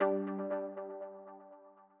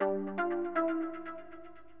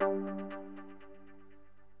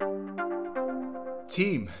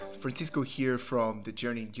Team, Francisco here from the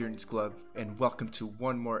Journey Endurance Club, and welcome to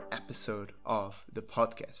one more episode of the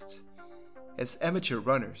podcast. As amateur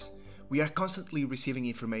runners, we are constantly receiving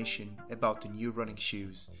information about the new running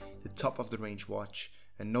shoes, the top of the range watch,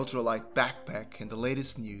 an ultralight backpack, and the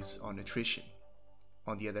latest news on nutrition.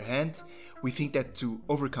 On the other hand, we think that to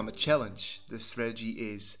overcome a challenge, the strategy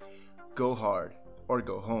is go hard or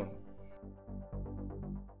go home.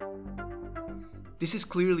 This is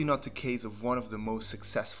clearly not the case of one of the most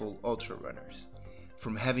successful ultra runners.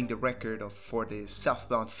 From having the record for the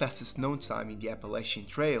southbound fastest known time in the Appalachian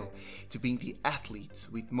Trail to being the athlete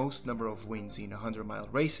with most number of wins in 100-mile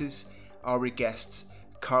races, our guest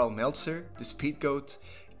Karl Meltzer, the SpeedGoat,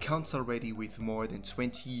 counts already with more than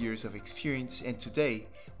 20 years of experience, and today,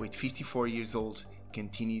 with 54 years old,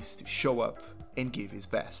 continues to show up and give his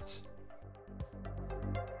best.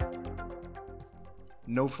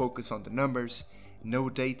 No focus on the numbers,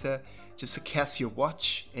 no data, just a Casio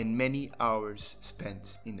watch and many hours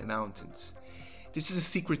spent in the mountains. This is a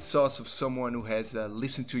secret sauce of someone who has a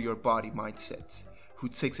listen to your body mindset, who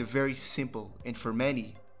takes a very simple and for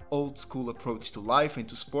many old school approach to life and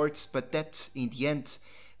to sports, but that in the end,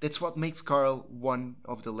 that's what makes Karl one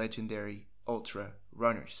of the legendary ultra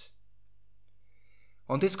runners.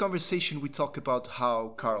 On this conversation we talk about how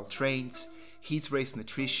Karl trains, his race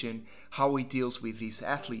nutrition, how he deals with these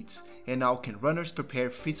athletes, and how can runners prepare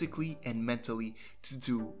physically and mentally to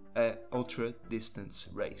do an ultra distance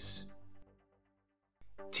race.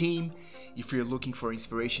 Team, if you're looking for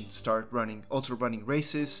inspiration to start running ultra running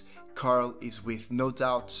races, Karl is with no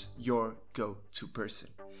doubt your go-to person.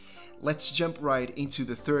 Let's jump right into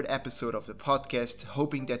the third episode of the podcast,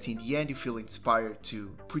 hoping that in the end you feel inspired to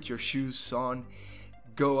put your shoes on,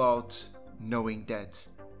 go out knowing that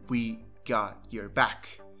we got your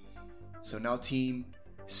back. So now team,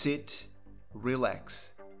 sit,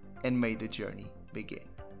 relax, and may the journey begin.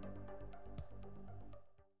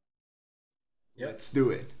 Yep. Let's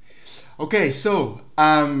do it. Okay, so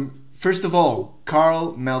first of all,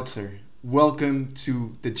 Karl Meltzer, welcome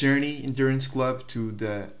to the Journey Endurance Club, to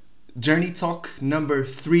the Journey Talk number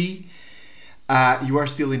 3. You are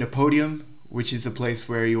still in a podium, which is a place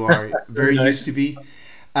where you are very nice. Used to be.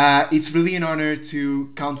 It's really an honor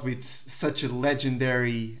to count with such a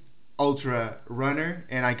legendary ultra runner,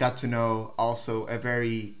 and I got to know also a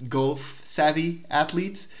very golf savvy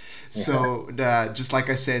athlete. So just like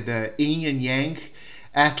I said, the yin and yang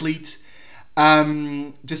athlete.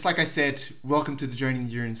 Just like I said, welcome to the Journey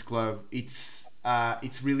Endurance Club. It's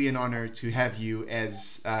really an honor to have you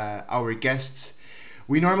as our guests.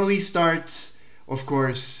 We normally start, of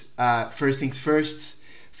course, first things first.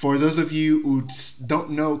 For those of you who don't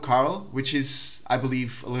know Karl, which is, I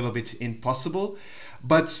believe, a little bit impossible,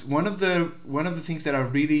 but one of the things that I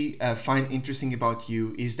really find interesting about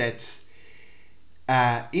you is that,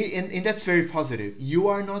 and that's very positive. You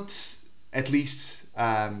are not, at least,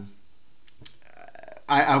 I've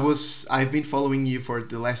been following you for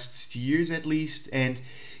the last 2 years at least, and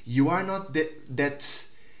you are not that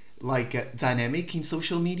like dynamic in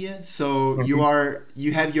social media. So mm-hmm.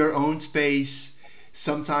 you have your own space.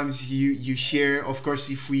 Sometimes you share, of course,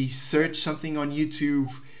 if we search something on YouTube,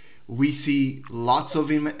 we see lots of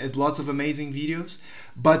amazing videos.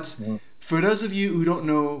 But for those of you who don't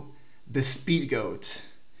know the SpeedGoat,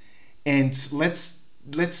 and let's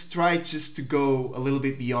try just to go a little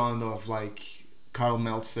bit beyond of like Karl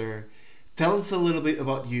Meltzer. Tell us a little bit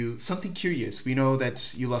about you, something curious. We know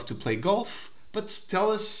that you love to play golf, but tell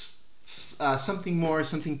us something more,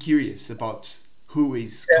 something curious about who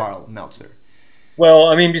is Karl Meltzer. Well,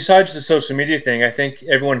 I mean, besides the social media thing, I think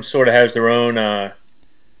everyone sort of has their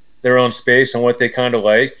own space on what they kind of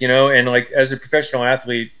like, you know. And like as a professional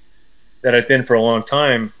athlete that I've been for a long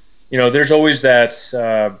time, you know, there's always that,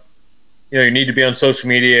 you know, you need to be on social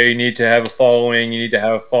media, you need to have a following, you need to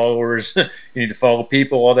have followers, you need to follow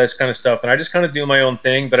people, all that kind of stuff. And I just kind of do my own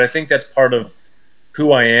thing, but I think that's part of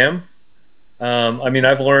who I am. I mean,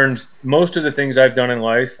 I've learned most of the things I've done in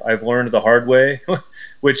life, I've learned the hard way,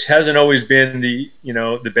 which hasn't always been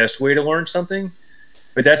the best way to learn something.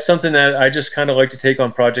 But that's something that I just kind of like to take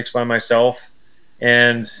on projects by myself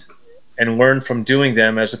and learn from doing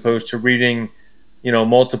them, as opposed to reading, you know,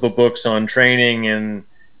 multiple books on training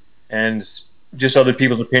and just other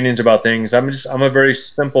people's opinions about things. I'm a very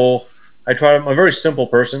simple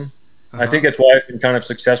person. I think that's why I've been kind of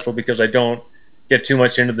successful, because I don't get too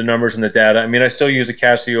much into the numbers and the data. I mean, I still use a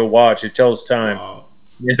Casio watch. It tells time. Wow.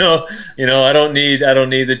 You know, I don't need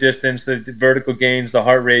the distance, the vertical gains, the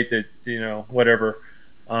heart rate, whatever.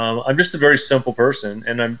 I'm just a very simple person,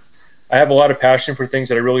 and I have a lot of passion for things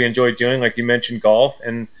that I really enjoy doing. Like you mentioned, golf,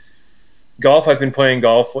 and golf, I've been playing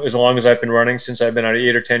golf as long as I've been running, since I've been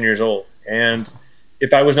 8 or 10 years old. And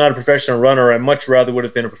if I was not a professional runner, I much rather would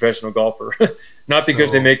have been a professional golfer. Not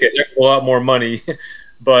because they So make a heck of a lot more money,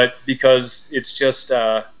 but because it's just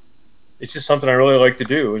something I really like to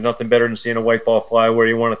do. There's nothing better than seeing a white ball fly where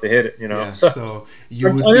you want it to hit it, you know. yeah, So so you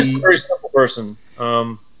I'm would just a be. very simple person.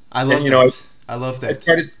 I And love you know, that. I love I that.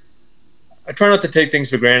 try to I try not to take things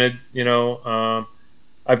for granted. You know,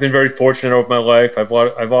 I've been very fortunate over my life. I've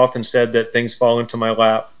often said that things fall into my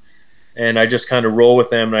lap, and I just kind of roll with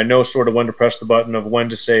them. And I know sort of when to press the button of when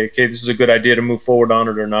to say, okay, this is a good idea to move forward on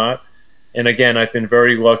it or not. And again, I've been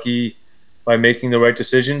very lucky by making the right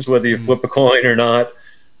decisions, whether you Mm, flip a coin or not.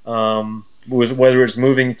 Whether it's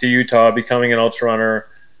moving to Utah, becoming an ultra runner,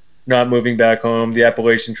 not moving back home, the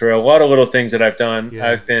Appalachian Trail, a lot of little things that I've done.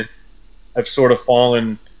 yeah. I've sort of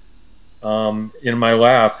fallen in my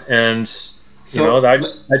lap, and you know, So I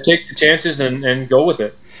take the chances and go with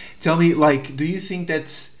it. tell me, like, do you think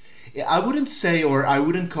that's, I wouldn't say, or I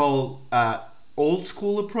wouldn't call old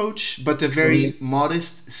school approach, but a Mhm. very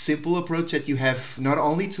modest, simple approach that you have not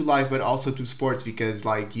only to life but also to sports, because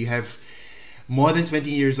like you have more than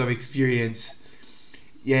 20 years of experience,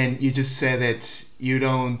 and you just said that you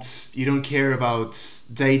don't care about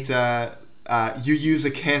data. You use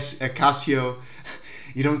a Casio.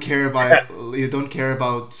 You don't care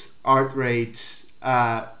about art rates,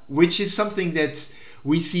 which is something that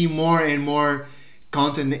we see more and more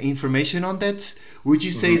content and information on that. Would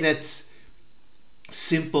you say Mhm. that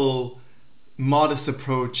simple, modest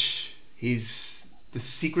approach is the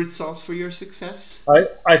secret sauce for your success?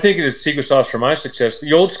 I think it is secret sauce for my success.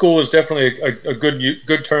 The old school is definitely a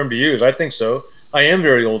good term to use. I think so. I am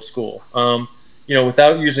very old school. You know,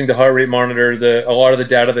 without using the heart rate monitor, a lot of the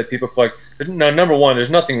data that people collect. Now, number one, there's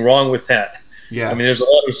nothing wrong with that. I Yeah. mean, there's a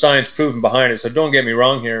lot of science proven behind it. So don't get me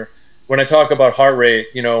wrong here. When I talk about heart rate,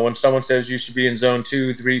 you know, when someone says you should be in zone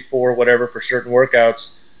 2, 3, 4, whatever for certain workouts,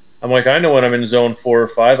 I'm like, I know when I'm in zone 4 or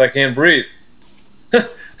 5, I can't breathe.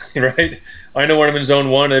 Right? I know when I'm in zone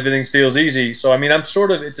 1, everything feels easy. So I mean, I'm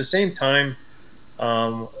sort of at the same time,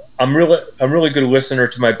 um, I'm really good listener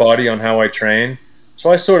to my body on how I train.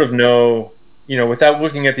 So I sort of know, you know, without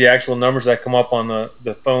looking at the actual numbers that come up on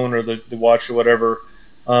the phone or the watch or whatever,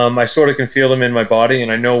 I sort of can feel them in my body,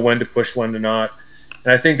 and I know when to push, when to not.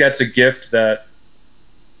 And I think that's a gift that,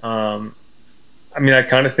 um, I mean, I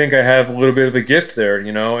kind of think I have a little bit of a gift there,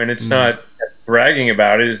 you know, and it's Mm, not bragging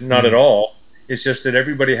about it, it's not at mm, all. It's just that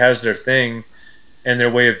everybody has their thing and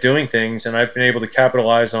their way of doing things, and I've been able to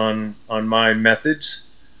capitalize on my methods.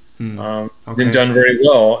 mm. Been Okay. done very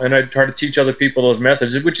well, and I try to teach other people those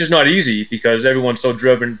methods, which is not easy because everyone's so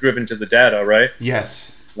driven to the data, right?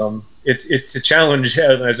 Yes. It's a challenge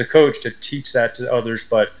as a coach to teach that to others,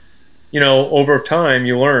 but you know, over time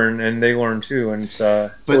you learn, and they learn too, and it's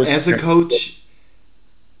But always as a coach,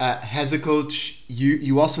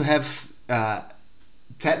 you also have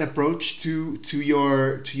that approach to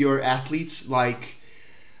your athletes, like,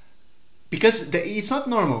 because it's not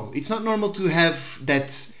normal. It's not normal to have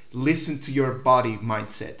that listen to your body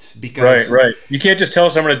mindset, right, because right. You can't just tell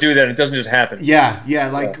someone to do that; and it doesn't just happen. yeah, Yeah,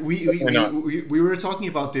 like we we, definitely we, not. we we were talking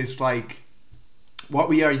about this, like what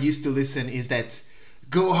we are used to listen is that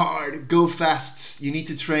go hard, go fast. You need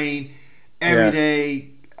to train every Yeah,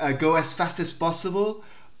 day, go as fast as possible.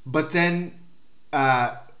 But then,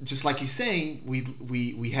 just like you're saying,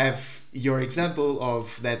 we have your example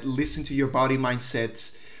of that listen to your body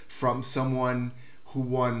mindset from someone who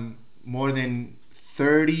won more than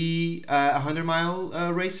 30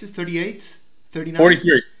 100-mile races, 38, 39,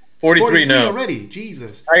 43, 43 43 now. already.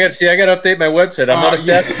 Jesus. I got to see. I got to update my website. I'm not a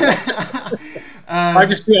savvy. Yeah. I um,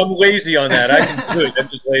 just feel I'm lazy on that. I can do it. I'm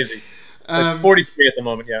just lazy. It's um, 43 at the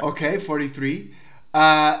moment. Yeah. okay, 43.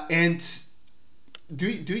 And do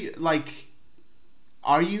you like?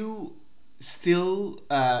 Are you still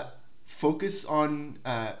focused on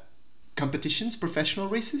competitions, professional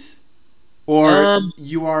races, or Um,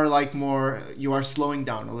 you are like more? You are slowing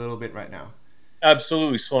down a little bit right now.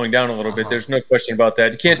 Absolutely slowing down a little Uh bit. huh. There's no question about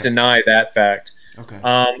that. You can't Okay. deny that fact. Okay.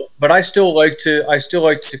 But I still like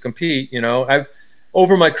to compete. You know, I've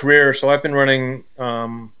over my career, so I've been running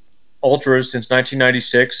ultras since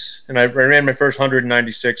 1996, and I ran my first 100 in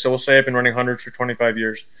 96. So we'll say I've been running hundreds for 25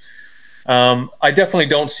 years. I definitely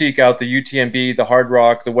don't seek out the UTMB, the Hard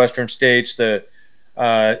Rock, the Western States,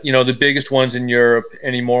 you know, the biggest ones in Europe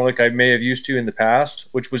anymore, like I may have used to in the past,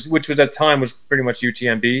 which was at the time was pretty much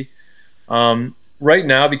UTMB. Right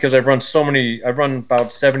now, because I've run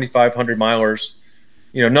about 7,500 milers.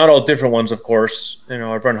 You know, not all different ones, of course. You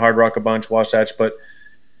know, I've run Hard Rock a bunch, Wasatch, but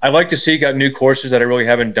I like to seek out new courses that I really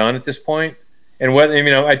haven't done at this point. And whether, you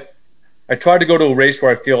know, I I try to go to a race where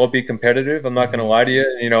I feel I'll be competitive. I'm not going to lie to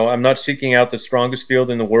you. You know, I'm not seeking out the strongest field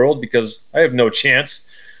in the world because I have no chance.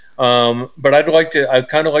 But I'd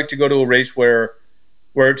kind of like to go to a race where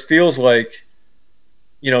it feels like,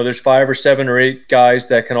 you know, there's 5 or 7 or 8 guys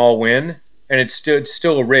that can all win, and it's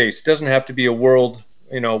still a race. It doesn't have to be a world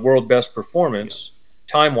best Yeah. performance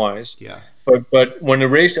time wise, Yeah. but when a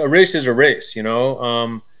race is a race, you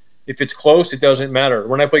know. If it's close, it doesn't matter.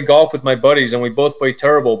 When I play golf with my buddies and we both play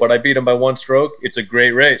terrible, but I beat them by 1 stroke, it's a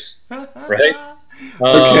great race, right?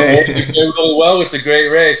 Or if we Okay. play really well, it's a great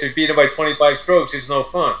race. If we beat them by 25 strokes, it's no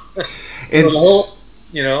fun. So And the whole,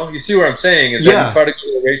 you know, you see what I'm saying is that you yeah. try to go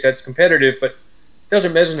to a race that's competitive, but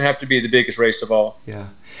doesn't have to be the biggest race of all. Yeah.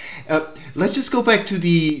 Let's just go back to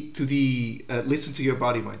the listen to your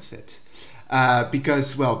body mindset,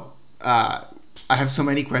 because I have so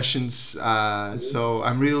many questions. So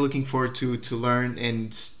I'm really looking forward to learn and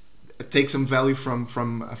take some value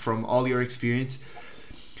from all your experience.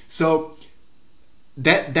 So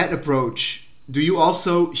that approach. Do you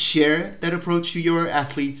also share that approach to your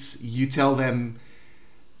athletes? You tell them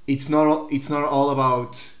it's not all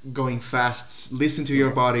about going fast. Listen to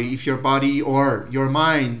your body. If your body or your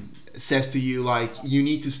mind says to you like you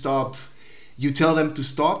need to stop, you tell them to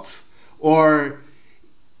stop, or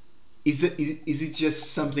is it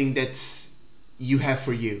just something that you have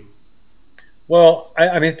for you? Well,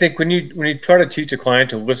 I mean, I think when you try to teach a client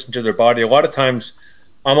to listen to their body, a lot of times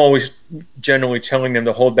I'm always generally telling them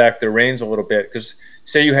to hold back their reins a little bit because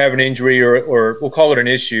say you have an injury or we'll call it an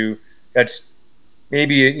issue that's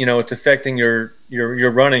maybe you know it's affecting your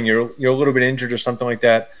running. You're a little bit injured or something like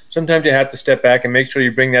that. Sometimes you have to step back and make sure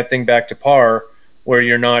you bring that thing back to par where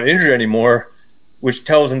you're not injured anymore, which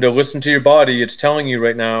tells them to listen to your body. It's telling you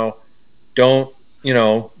right now, don't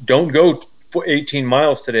go for 18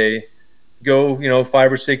 miles today. Go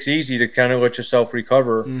 5 or 6 easy to kind of let yourself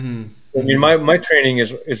recover. Mm-hmm. I mean, Mm-hmm. my training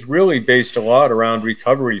is really based a lot around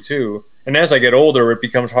recovery too. And as I get older, it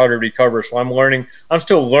becomes harder to recover. So I'm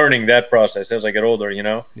still learning that process as I get older, you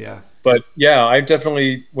know. Yeah. But yeah, I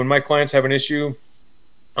definitely, when my clients have an issue,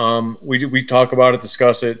 we talk about it,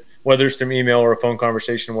 discuss it, whether it's through email or a phone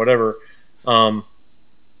conversation, whatever. Um,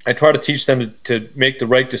 I try to teach them to make the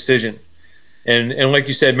right decision. And like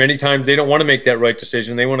you said, many times they don't want to make that right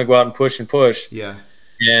decision. They want to go out and push and push. Yeah.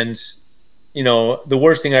 And the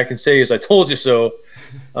worst thing I can say is "I told you so."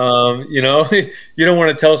 You don't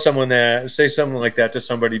want to tell someone that, say something like that to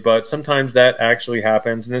somebody, but sometimes that actually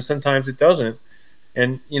happens, and then sometimes it doesn't.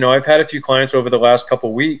 And I've had a few clients over the last couple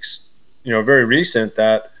of weeks, very recent,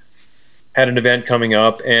 that had an event coming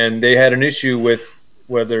up, and they had an issue with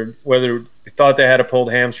whether they thought they had a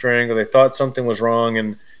pulled hamstring or they thought something was wrong.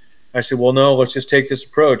 And I said, well, no, let's just take this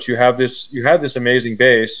approach. You have this amazing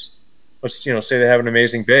base. Let's say they have an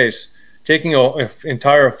amazing base. Taking an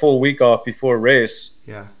entire full week off before a race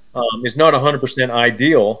Yeah. is not 100%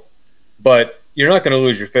 ideal, but you're not going to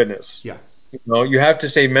lose your fitness. Yeah. You have to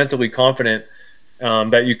stay mentally confident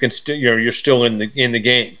that you can still, you're still in the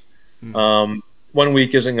game. Mm. 1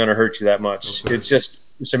 week isn't going to hurt you that much. Okay.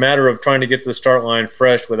 It's a matter of trying to get to the start line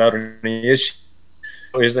fresh without any issue.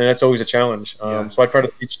 And that's always a challenge. Yeah. So I try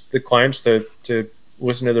to teach the clients to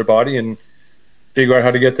listen to their body and figure out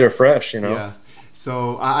how to get there fresh. Yeah.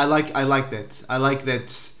 So I like that. I like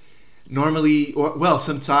that. Normally, or well,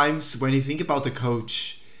 sometimes when you think about the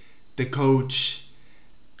coach,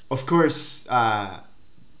 of course,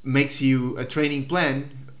 makes you a training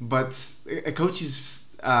plan, but a coach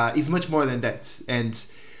is much more than that. And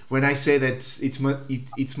when I say that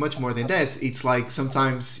it's much more than that, it's like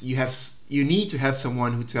sometimes you need to have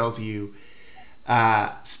someone who tells you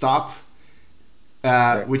stop,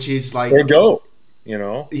 Right. which is like Or go.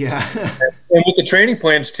 yeah. And with the training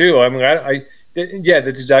plans too. I mean, yeah,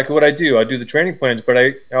 that's exactly what I do. I do the training plans, but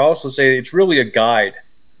I also say it's really a guide.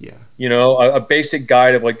 Yeah. A basic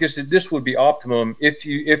guide of like this would be optimum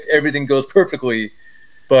if everything goes perfectly,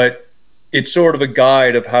 but it's sort of a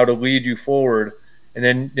guide of how to lead you forward,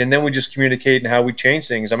 and then we just communicate and how we change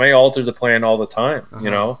things. I may alter the plan all the time,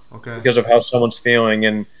 Okay. because of how someone's feeling,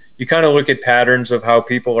 and you kind of look at patterns of how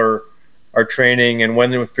people are training and when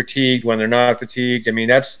they're fatigued, when they're not fatigued. I mean,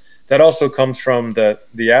 that also comes from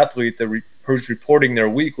the athlete who's reporting their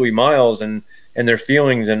weekly miles and their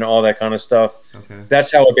feelings and all that kind of stuff. Okay.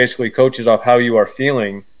 That's how it basically coaches off how you are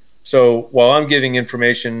feeling. So while I'm giving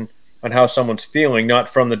information on how someone's feeling, not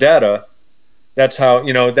from the data, that's how,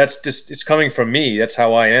 that's just, it's coming from me. That's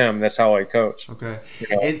how I am. That's how I coach. Okay.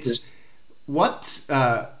 And Just, what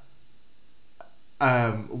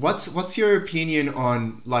what's your opinion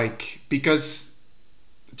on, like, because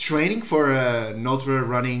training for an ultra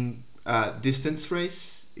running distance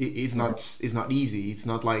race is not easy. It's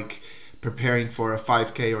not like preparing for a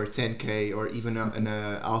 5K or 10K or even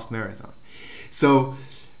a half marathon. So,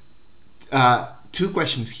 two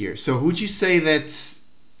questions here. So, would you say that,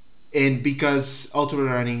 and because ultra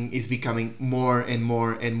running is becoming more and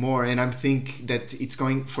more and more, and I think that it's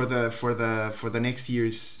going for the next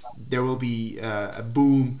years, there will be a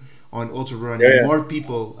boom on ultra running. Yeah, yeah. More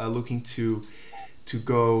people are looking to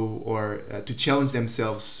go or to challenge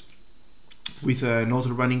themselves with an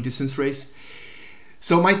ultra running distance race.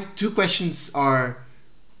 So my two questions are: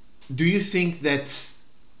 do you think that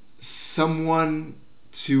someone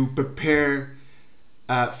to prepare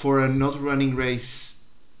for an ultra running race,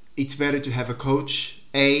 it's better to have a coach?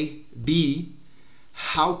 A. B.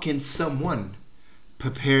 How can someone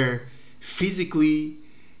prepare physically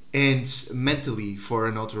and mentally for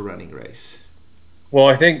an ultra running race? Well,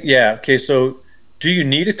 I think, yeah. Okay, so do you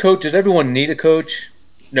need a coach? Does everyone need a coach?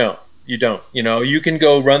 No, you don't. You know, you can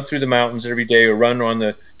go run through the mountains every day or run on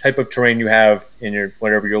the type of terrain you have in your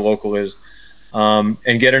whatever your local is,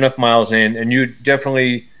 and get enough miles in, and you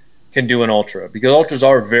definitely can do an ultra, because ultras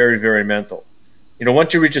are very, very mental. You know,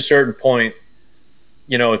 once you reach a certain point,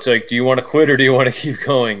 you know, it's like, do you want to quit or do you want to keep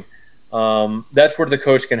going? That's where the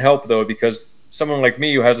coach can help, though, because someone like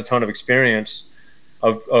me who has a ton of experience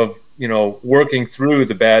of you know, working through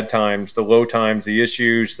the bad times, the low times, the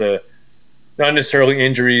issues, the not necessarily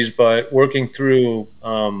injuries, but working through,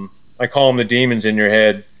 I call them the demons in your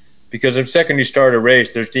head, because the second you start a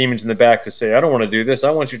race, there's demons in the back to say, I don't want to do this.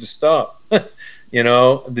 I want you to stop. You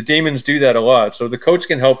know, the demons do that a lot. So the coach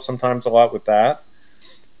can help sometimes a lot with that.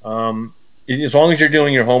 As long as you're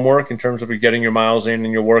doing your homework in terms of getting your miles in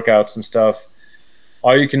and your workouts and stuff,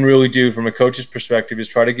 all you can really do from a coach's perspective is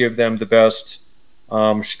try to give them the best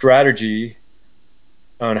strategy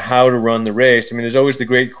on how to run the race. I mean, there's always the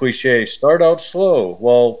great cliche, start out slow.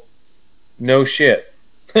 Well, no shit.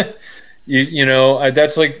 You know,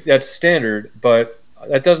 that's standard, but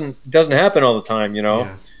that doesn't happen all the time, you know?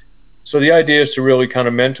 Yeah. So the idea is to really kind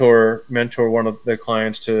of mentor one of the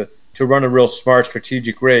clients to run a real smart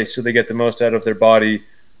strategic race so they get the most out of their body,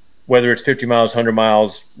 whether it's 50 miles, 100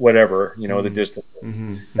 miles, whatever, you know, the distance.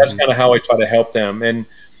 That's kind of how I try to help them. And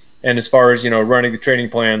as far as, you know, running the training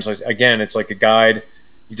plans, again, it's like a guide.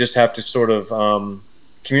 You just have to sort of,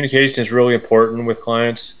 communication is really important with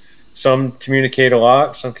clients. Some communicate a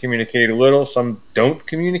lot, some communicate a little, some don't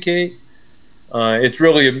communicate. It's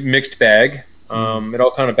really a mixed bag. It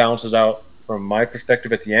all kind of balances out from my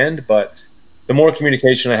perspective at the end, but the more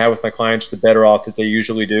communication I have with my clients, the better off that they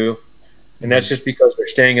usually do. And that's just because they're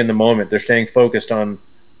staying in the moment. They're staying focused on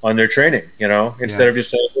their training, you know, instead of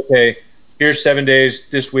just saying, okay, here's 7 days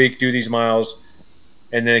this week, do these miles,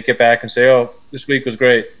 and then get back and say, oh, this week was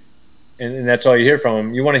great. And that's all you hear from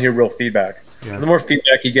them. You want to hear real feedback. Yeah. The more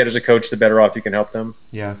feedback you get as a coach, the better off you can help them.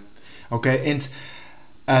 Yeah. Okay.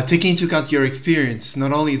 And taking into account your experience,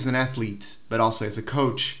 not only as an athlete, but also as a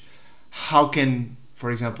coach, how can,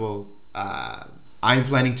 for example, I'm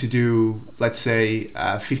planning to do, let's say,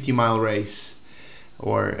 a 50-mile race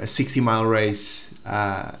or a 60-mile race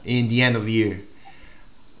in the end of the year.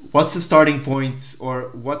 What's the starting point, or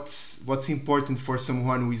what's important for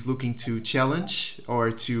someone who is looking to challenge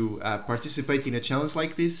or to participate in a challenge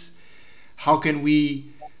like this? How can we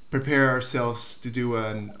prepare ourselves to do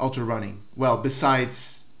an ultra running? Well,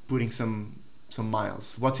 besides putting some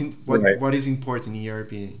miles, what is important in your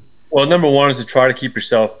opinion? Well, number one is to try to keep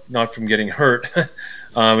yourself not from getting hurt,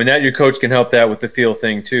 and that your coach can help that with the feel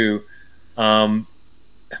thing too. You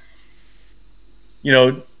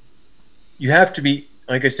know, you have to be,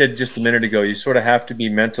 like I said just a minute ago, you sort of have to be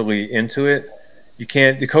mentally into it. You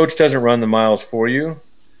can't. The coach doesn't run the miles for you,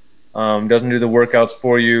 doesn't do the workouts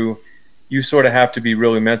for you. You sort of have to be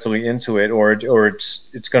really mentally into it, or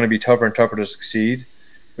it's going to be tougher and tougher to succeed.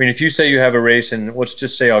 I mean, if you say you have a race in, let's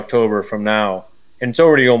just say October from now, and it's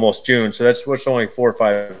already almost June, so that's what's only 4 or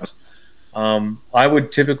 5 months. I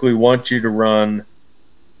would typically want you to run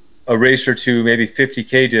a race or two, maybe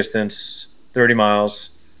 50K distance, 30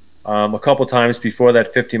 miles, a couple times before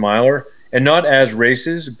that 50-miler, and not as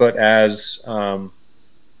races, but as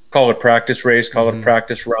call it practice race, call it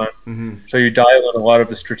practice run. So you dial in a lot of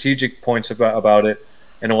the strategic points about it,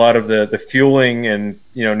 and a lot of the fueling and,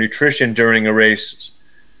 you know, nutrition during a race.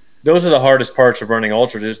 Those are the hardest parts of running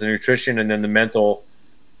ultras, is the nutrition, and then the mental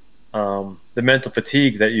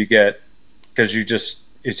fatigue that you get, because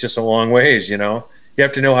it's just a long ways, you know. You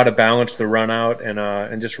have to know how to balance the run out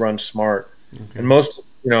and just run smart. Okay. And most,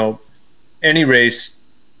 you know, any race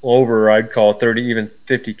over, I'd call 30, even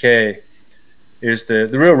 50K, is the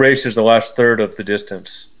real race is the last third of the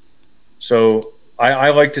distance. So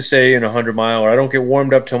I like to say in a 100-miler, I don't get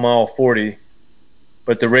warmed up till mile 40,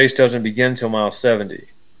 but the race doesn't begin till mile 70.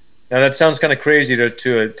 Now that sounds kind of crazy to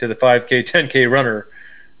the 5K, 10K runner,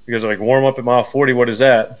 because like warm up at mile 40, what is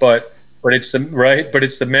that? But it's the right, but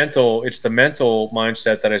it's the mental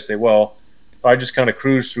mindset that I say, well, I just kind of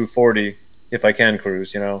cruise through 40 if I can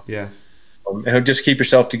cruise, Yeah. and just keep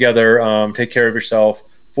yourself together, take care of yourself.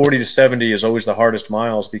 40 to 70 is always the hardest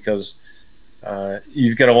miles because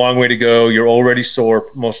you've got a long way to go. You're already sore,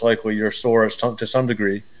 most likely you're sore to some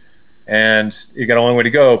degree, and you got a long way to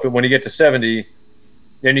go. But when you get to 70,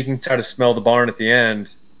 then you can try to smell the barn at the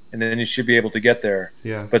end, and then you should be able to get there.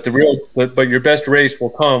 Yeah. But your best race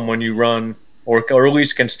will come when you run, or at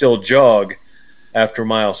least can still jog after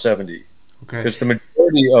mile 70. Okay. Because the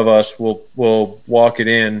majority of us will walk it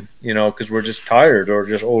in, because we're just tired or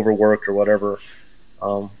just overworked or whatever.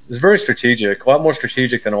 It's very strategic, a lot more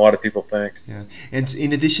strategic than a lot of people think. Yeah, and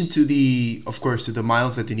in addition to of course, to the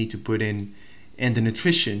miles that you need to put in, and the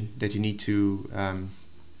nutrition that you need to,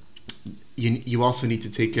 you also need to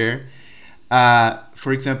take care.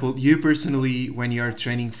 For example, you personally, when you are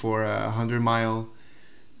training for a 100-mile,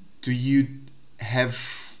 do you have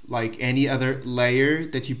like any other layer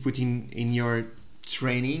that you put in your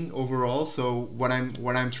training overall? So what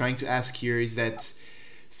I'm trying to ask here is that,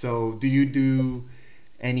 so do you do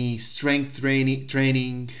any strength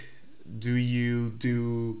training? Do you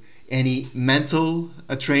do any mental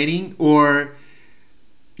training, or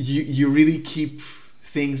you really keep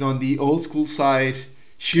things on the old school side?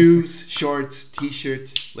 Shoes, shorts,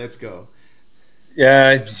 t-shirt, let's go.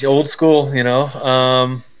 Yeah, it's old school,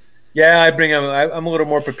 Yeah, I'm a little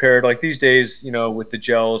more prepared. Like these days, with the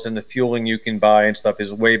gels and the fueling you can buy and stuff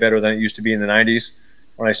is way better than it used to be in the 90s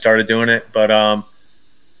when I started doing it. But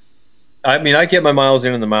I mean, I get my miles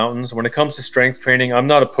in the mountains. When it comes to strength training, I'm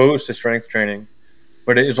not opposed to strength training,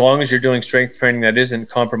 but as long as you're doing strength training that isn't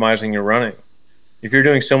compromising your running. If you're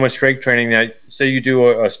doing so much strength training that, say you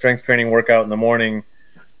do a strength training workout in the morning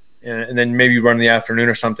and then maybe you run in the afternoon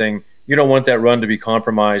or something, you don't want that run to be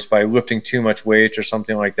compromised by lifting too much weight or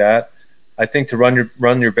something like that. I think to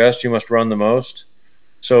run your best, you must run the most.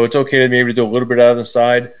 So it's okay to maybe do a little bit out of the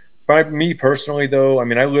side. Me personally, though, I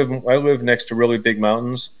mean, I live next to really big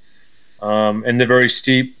mountains, and the very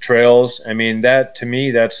steep trails. I mean, that to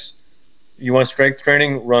me, that's, you want strength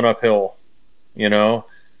training, run uphill.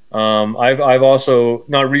 I've also,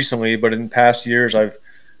 not recently, but in past years, I've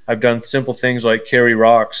done simple things like carry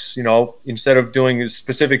rocks. Instead of doing a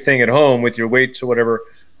specific thing at home with your weights or whatever,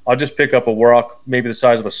 I'll just pick up a rock, maybe the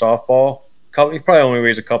size of a softball. It probably only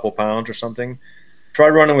weighs a couple pounds or something. Try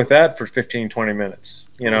running with that for 15, 20 minutes,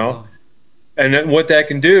 Wow. And then what that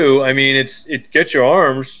can do, I mean, it gets your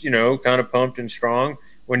arms, kind of pumped and strong.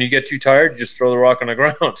 When you get too tired, you just throw the rock on the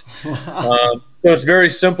ground. So it's very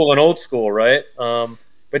simple and old school, right?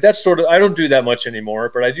 But that's sort of, I don't do that much anymore,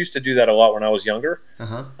 but I used to do that a lot when I was younger.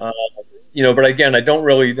 Uh-huh. But again, I don't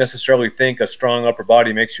really necessarily think a strong upper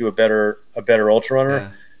body makes you a better ultra runner.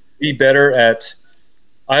 Yeah. Be better at,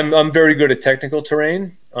 I'm very good at technical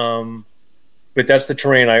terrain, but that's the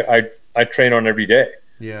terrain I train on every day.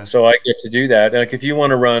 Yeah. So I get to do that. Like if you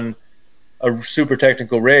want to run a super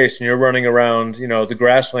technical race and you're running around, the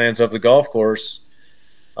grasslands of the golf course,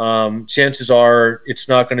 chances are it's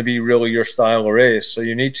not going to be really your style of race. So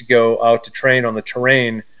you need to go out to train on the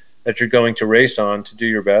terrain that you're going to race on to do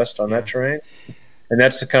your best on that terrain. And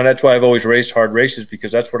that's why I've always raced hard races,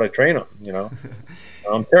 because that's what I train on,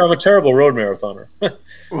 I'm a terrible road marathoner.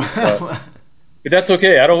 But that's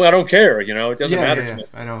okay. I don't care, it doesn't matter to me.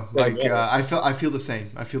 I know. Doesn't Like matter. I feel the same.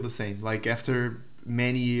 I feel the same. Like after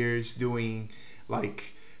many years doing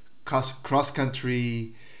like cross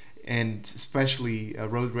country and especially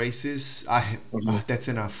road races, that's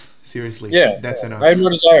enough. Seriously. Yeah, That's enough. I have no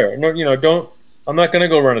desire. No, I'm not going to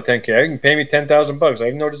go run a 10K. I can pay me $10,000. I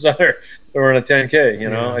have no desire to run a 10K.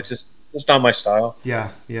 Yeah. It's not my style. Yeah.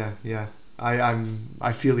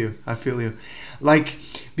 I feel you. I feel you. Like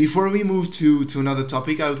before we move to another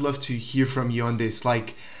topic, I would love to hear from you on this.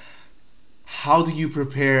 Like, how do you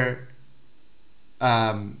prepare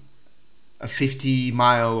a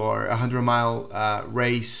 50-mile or a 100-mile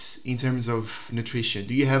race in terms of nutrition?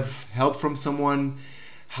 Do you have help from someone?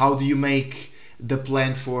 How do you make the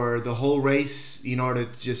plan for the whole race in order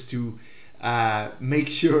to make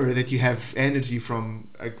sure that you have energy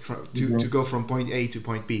to go from point A to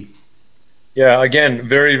point B? Yeah, again,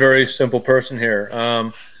 very, very simple person here.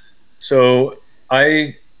 So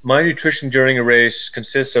my nutrition during a race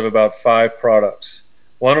consists of about 5 products.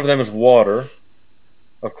 One of them is water.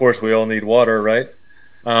 Of course, we all need water, right?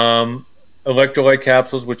 Electrolyte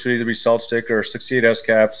capsules, which would either be Salt Stick or 68S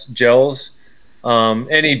caps, gels.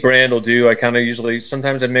 Any brand will do. I kind of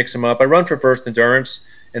sometimes I mix them up. I run for First Endurance,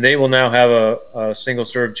 and they will now have a single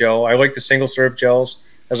serve gel. I like the single serve gels.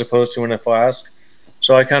 as opposed to in a flask.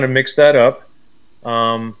 So I kind of mix that up.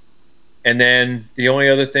 Um, and then the only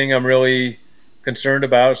other thing I'm really concerned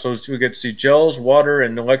about, so we get to see gels, water,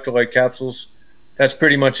 and electrolyte capsules. That's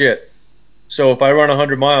pretty much it. So if I run a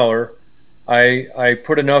 100 miler, I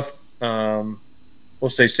put enough, we'll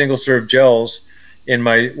say single serve gels in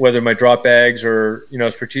my, whether my drop bags or,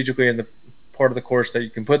 strategically in the part of the course that you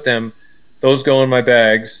can put them, those go in my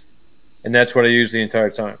bags, and that's what I use the entire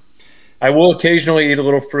time. I will occasionally eat a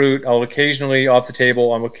little fruit. I'll occasionally off the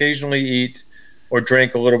table. I'll occasionally eat or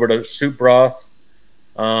drink a little bit of soup broth.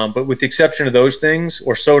 But with the exception of those things,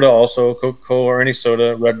 or soda also, Coca-Cola or any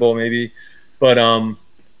soda, Red Bull maybe. But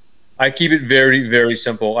I keep it very, very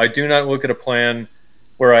simple. I do not look at a plan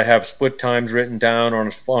where I have split times written down on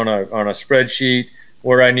a spreadsheet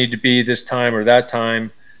where I need to be this time or that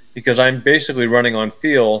time, because I'm basically running on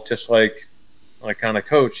feel, just like kind of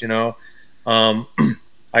coach, Um,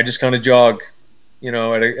 I just kind of jog,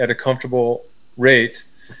 at a comfortable rate,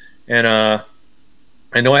 and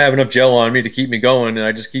I know I have enough gel on me to keep me going, and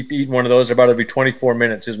I just keep eating one of those about every 24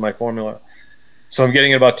 minutes is my formula. So I'm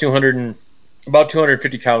getting about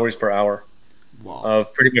 250 calories per hour Wow.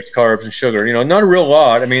 of pretty much carbs and sugar. Not a real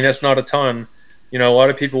lot. I mean, that's not a ton. A lot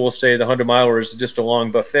of people will say the 100 miler is just a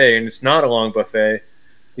long buffet, and it's not a long buffet,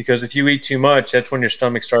 because if you eat too much, that's when your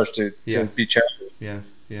stomach starts to Yeah. be challenged. Yeah.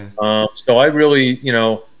 Yeah. So I really,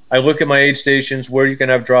 I look at my aid stations where you can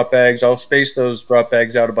have drop bags. I'll space those drop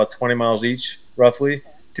bags out about 20 miles each, roughly,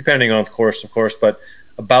 depending on the course, of course, but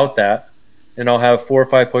about that. And I'll have 4 or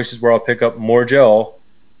 5 places where I'll pick up more gel.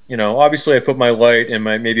 Obviously I put my light and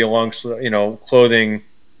my maybe along, clothing.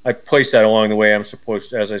 I place that along the way I'm supposed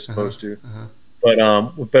to. Uh-huh.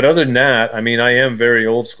 But other than that, I mean, I am very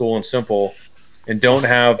old school and simple, and don't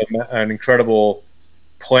have an incredible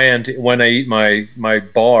plan to, when I eat my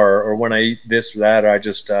bar or when I eat this or that. I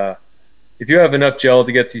just if you have enough gel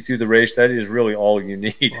to get you through the race, that is really all you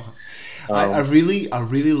need. Wow. I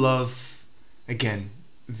really love, again,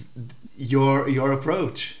 your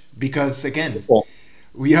approach, because again, Cool.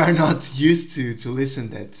 we are not used to listen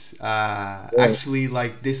that. Yeah. Actually,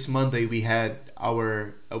 like this Monday, we had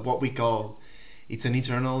our what we call, it's an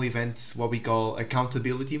internal event, what we call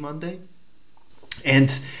Accountability Monday, and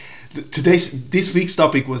this week's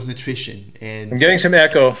topic was nutrition. And I'm getting some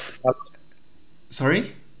echo.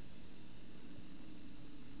 sorry.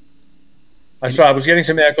 I was getting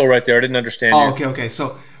some echo right there. I didn't understand Oh, you. okay, okay.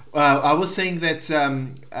 So I was saying that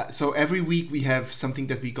so every week we have something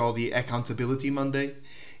that we call the Accountability Monday,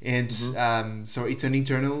 and Hmm. so it's an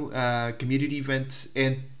internal community event.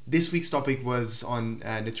 And this week's topic was on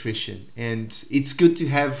nutrition, and it's good to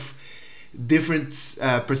have different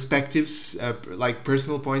perspectives, like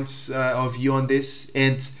personal points of view on this.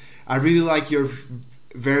 And I really like your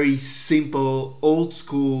very simple, old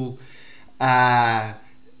school.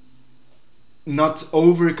 Not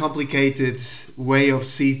overcomplicated way of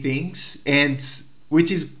see things, and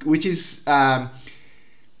which is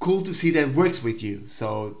cool to see that works with you.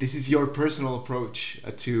 So this is your personal approach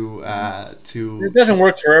It doesn't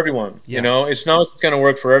work for everyone. yeah. It's not going to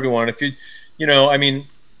work for everyone. If I mean,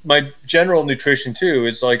 my general nutrition too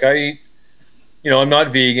is like I eat. I'm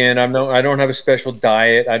not vegan. I don't have a special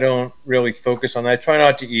diet. I don't really focus on that. I try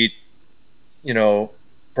not to eat, you know,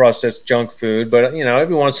 processed junk food, but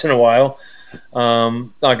every once in a while.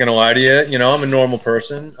 Not gonna lie to you, I'm a normal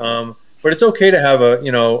person. But it's okay to have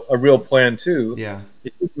a real plan too. Yeah.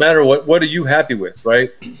 It doesn't matter what are you happy with,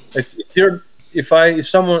 right? If you're if I if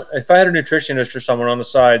someone if I had a nutritionist or someone on the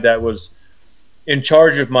side that was in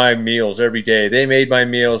charge of my meals every day, they made my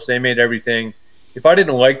meals, they made everything. If I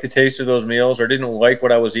didn't like the taste of those meals or didn't like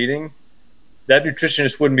what I was eating, that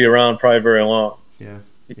nutritionist wouldn't be around probably very long, Yeah. Yeah.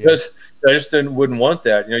 because I just wouldn't want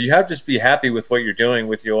that. You have to just be happy with what you're doing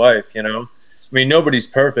with your life. I mean, nobody's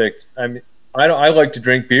perfect. I mean, I don't. I like to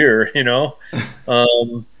drink beer.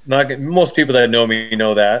 Not most people that know me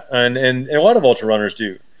know that, and a lot of ultra runners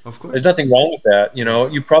do. Of There's course. nothing wrong with that. Yeah.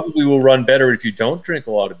 You probably will run better if you don't drink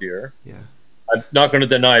a lot of beer. Yeah. I'm not going to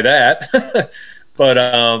deny that, but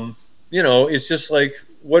it's just like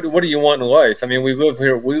what do you want in life? I mean, we live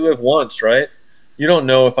here. We live once, right? You don't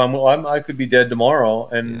know if I could be dead tomorrow,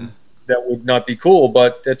 Yeah. and that would not be cool,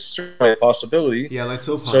 but that's certainly a possibility. Yeah. Let's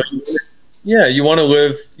hope So high. yeah, you want to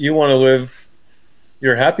live. You want to live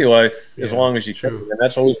your happy life as Yeah. long as you can, True. and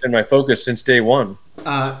that's always been my focus since day one.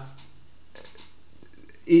 Uh,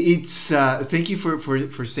 it's thank you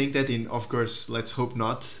for saying that. In of course, let's hope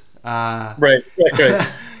not. Right, right, right.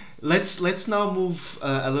 let's now move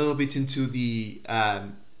a little bit into the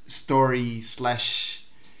story slash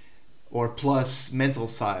or plus mental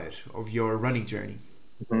side of your running journey.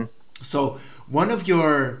 Mhm. So one of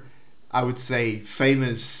your I would say,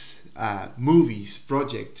 famous movies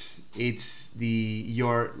project. It's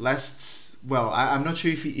your last. Well, I'm not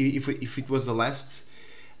sure if it was the last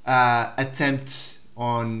attempt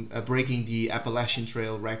on breaking the Appalachian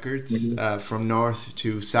Trail record from north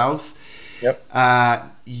to south. Yep.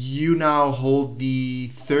 You now hold the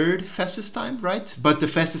third fastest time, right? But the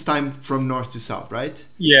fastest time from north to south, right?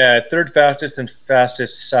 Yeah, third fastest and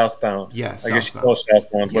fastest southbound. Yeah, I guess you southbound. call it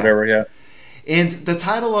southbound, Yeah. whatever. Yeah. And the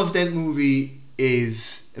title of that movie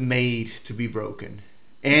is Made to Be Broken.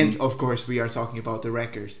 And of course, we are talking about the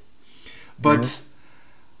record. But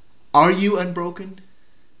are you unbroken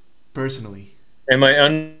personally? Am I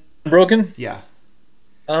unbroken? Yeah.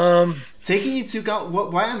 Um, Taking into account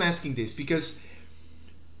why I'm asking this, because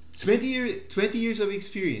 20 years of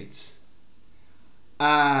experience,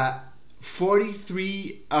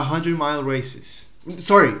 43 100-mile races.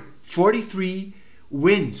 Sorry, 43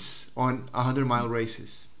 wins on 100-mile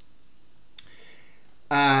races.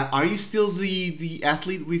 Are you still the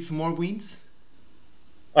athlete with more wins?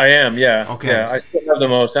 I am, yeah. Okay. Yeah, I still have the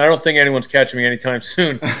most. I don't think anyone's catching me anytime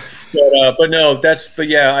soon. But no, but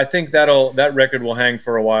yeah, I think that record will hang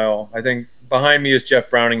for a while. I think behind me is Jeff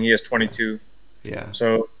Browning. He has 22. Yeah.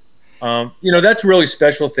 So, that's a really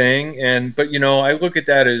special thing. But I look at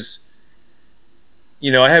that as,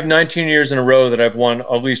 I have 19 years in a row that I've won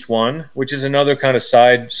at least one, which is another kind of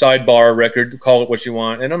sidebar record. Call it what you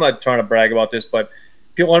want. And I'm not trying to brag about this, but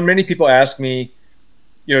many people ask me,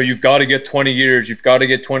 you've got to get 20 years. You've got to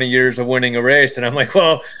get 20 years of winning a race. And I'm like,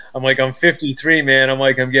 I'm 53, man.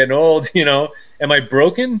 I'm getting old, Am I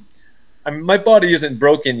broken? My body isn't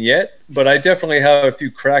broken yet, but I definitely have a few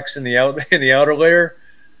cracks in the outer layer,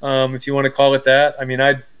 if you want to call it that. I mean,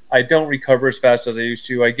 I don't recover as fast as I used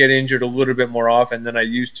to. I get injured a little bit more often than I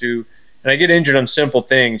used to. And I get injured on simple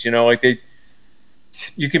things,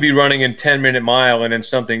 you could be running a 10-minute mile and then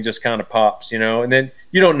something just kind of pops, and then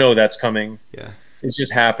you don't know that's coming. Yeah. It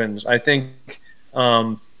just happens. I think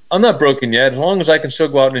I'm not broken yet. As long as I can still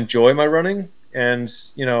go out and enjoy my running, and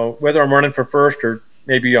whether I'm running for first or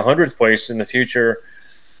maybe 100th place in the future,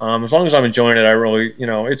 as long as I'm enjoying it, I really,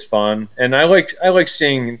 it's fun. And I like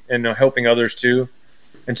seeing and helping others too,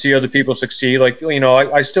 and see other people succeed. Like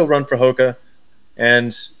I still run for Hoka,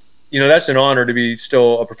 and that's an honor to be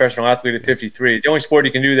still a professional athlete at 53. The only sport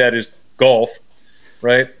you can do that is golf,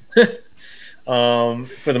 right?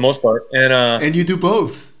 For the most part, And you do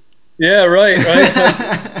both. Yeah, right.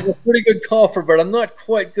 I'm a pretty good golfer, but I'm not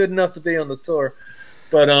quite good enough to be on the tour.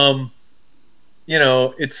 But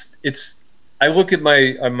it's. I look at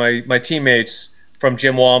my teammates from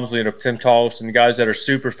Jim Walmsley to Tim Tolleson, guys that are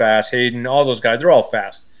super fast, Hayden, all those guys. They're all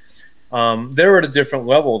fast. They're at a different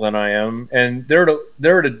level than I am, and they're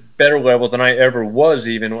at a better level than I ever was,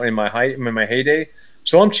 even in my heyday.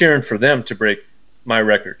 So I'm cheering for them to break my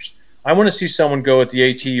records. I want to see someone go at the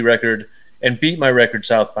AT record and beat my record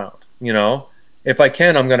southbound. If I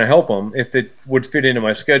can, I'm going to help them. If it would fit into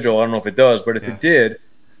my schedule, I don't know if it does, but if it did,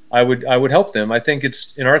 I would help them. I think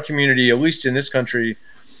it's in our community, at least in this country,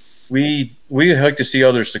 we like to see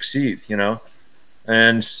others succeed, and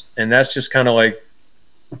that's just kind of like.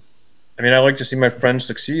 I mean, I like to see my friends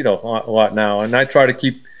succeed a lot now, and I try to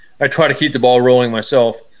keep the ball rolling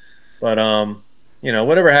myself, but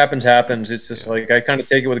whatever happens. It's just like I kind of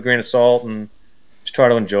take it with a grain of salt and just try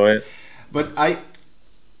to enjoy it. But I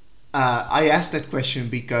asked that question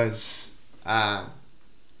because,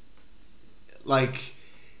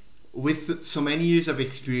 with so many years of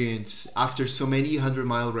experience, after so many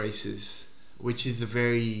 100-mile races, which is a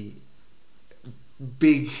very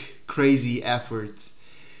big, crazy effort,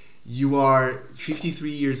 you are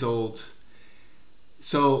 53 years old.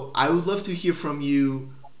 So I would love to hear from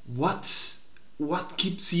you what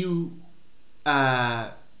keeps you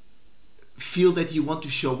feel that you want to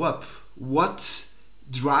show up? What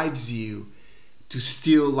drives you to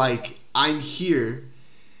still I'm here,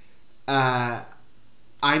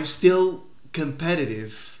 I'm still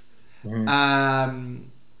competitive,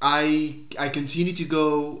 I continue to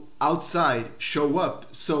go outside, show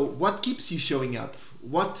up. So what keeps you showing up?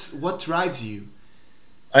 What drives you?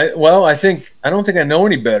 I don't think I know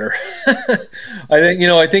any better.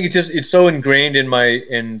 I think it's so ingrained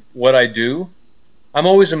in what I do. I'm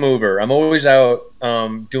always a mover. I'm always out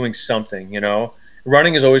doing something.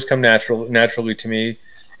 Running has always come naturally to me.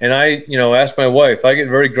 And I ask my wife. I get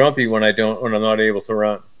very grumpy when I'm not able to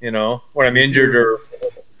run. When I'm injured or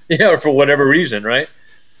for whatever reason, right?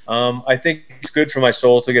 I think it's good for my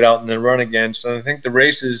soul to get out and then run again. So I think the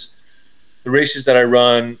races that I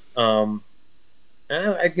run, I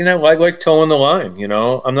like towing the line.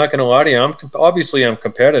 I'm not going to lie to you. I'm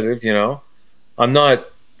competitive. I'm not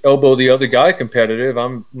elbow the other guy competitive.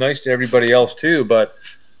 I'm nice to everybody else too, but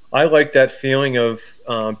I like that feeling of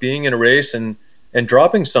being in a race and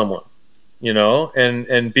dropping someone,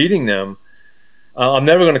 and beating them. I'm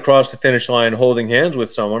never going to cross the finish line holding hands with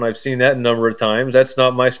someone. I've seen that a number of times. That's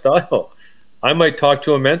not my style. I might talk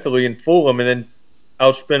to him mentally and fool him, and then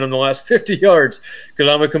outsprint him the last 50 yards because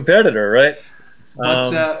I'm a competitor, right?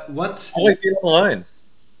 But I like being on the line.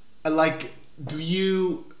 like, do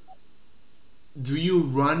you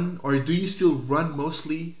run, or do you still run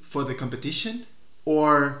mostly for the competition,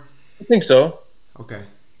 or I think so. okay,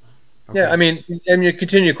 Yeah, okay, you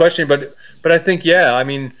continue your question, but I think, yeah, I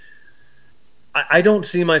mean, I don't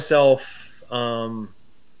see myself.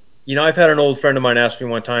 I've had an old friend of mine ask me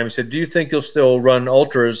one time. He said, "Do you think you'll still run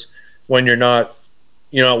ultras when you're not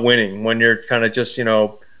winning, when you're kind of just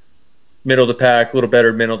middle of the pack, a little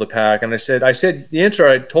better middle of the pack?" And I said the answer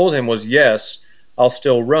I told him was yes. I'll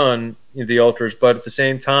still run the ultras, but at the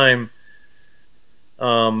same time,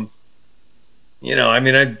 um,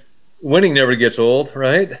 winning never gets old,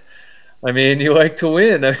 right? I mean, you like to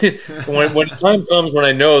win. I mean, when the time comes when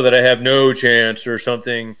I know that I have no chance or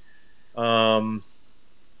something, um,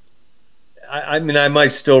 I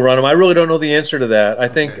might still run them. I really don't know the answer to that. I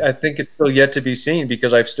think okay, I think it's still yet to be seen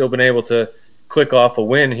because I've still been able to click off a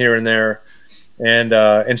win here and there,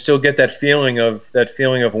 and still get that feeling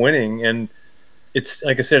of winning. And it's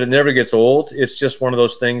like I said, it never gets old. It's just one of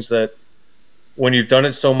those things that when you've done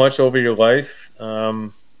it so much over your life,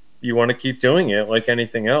 you want to keep doing it like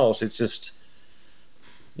anything else. It's just,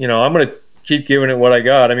 I'm going to keep giving it what I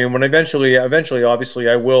got. I mean, when eventually, obviously,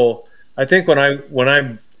 I will. I think when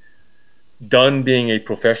I'm done being a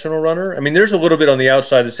professional runner, I mean, there's a little bit on the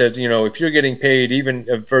outside that says, if you're getting paid even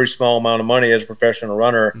a very small amount of money as a professional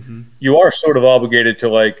runner, mm-hmm. you are sort of obligated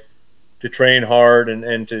to train hard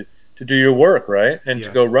and to do your work, right? And to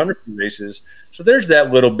Yeah, go run a few races. So there's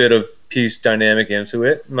that little bit of peace dynamic into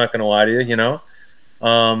it. I'm not going to lie to you.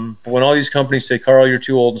 But when all these companies say, "Karl, you're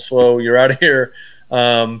too old and slow, you're out of here,"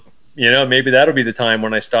 maybe that'll be the time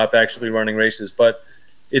when I stop actually running races. But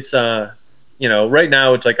it's right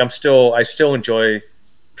now it's like I still enjoy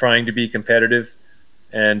trying to be competitive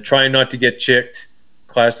and trying not to get chicked.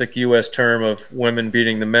 Classic U.S. term of women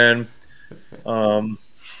beating the men. Um,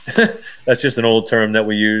 that's just an old term that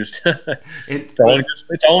we used. and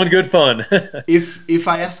It's all in good fun. if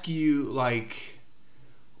I ask you, like,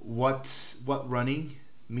 what running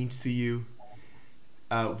means to you,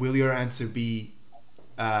 will your answer be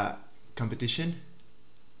uh, competition,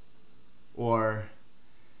 or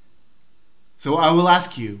so I will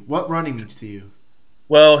ask you what running means to you?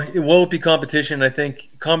 Well, it will be competition. I think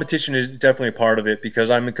competition is definitely a part of it because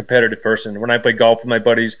I'm a competitive person. When I play golf with my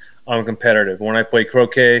buddies, I'm competitive. When I play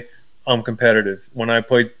croquet, I'm competitive. When I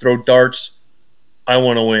play throw darts, I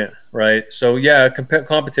want to win, right? So yeah,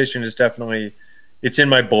 competition is definitely it's in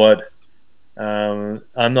my blood.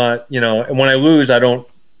 I'm not, and when I lose, I don't,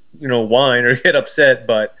 whine or get upset,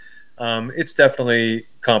 but it's definitely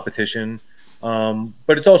competition.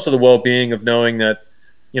 But it's also the well-being of knowing that,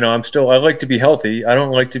 I like to be healthy.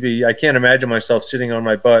 I can't imagine myself sitting on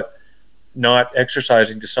my butt, not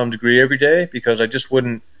exercising to some degree every day because I just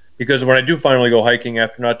wouldn't, because when I do finally go hiking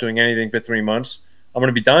after not doing anything for 3 months, I'm going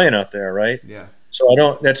to be dying out there, right? Yeah,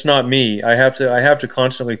 So that's not me. I have to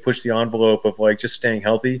constantly push the envelope of like just staying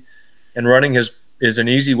healthy, and running is an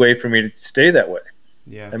easy way for me to stay that way.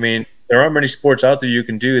 yeah, I mean, there aren't many sports out there you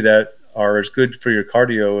can do that are as good for your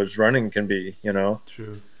cardio as running can be.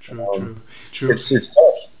 true, true, Um, true, true. it's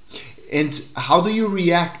tough. And how do you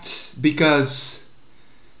react? Because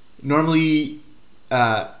normally,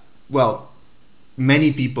 uh, well,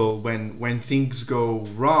 many people, when things go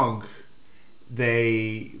wrong,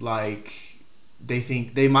 they like they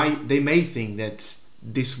may think that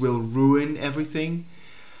this will ruin everything.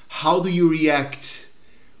 How do you react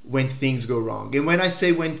when things go wrong? And when I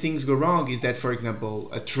say when things go wrong, is that, for example,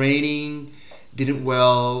 a training didn't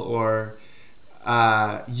well, or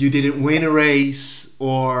you didn't win a race,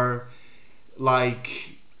 or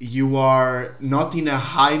like you are not in a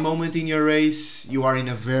high moment in your race, you are in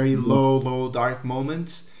a very low dark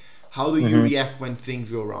moment. How do you Hmm. react when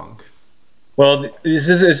things go wrong? Well, this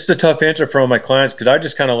is a tough answer for all my clients because I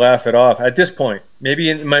just kind of laugh it off at this point. Maybe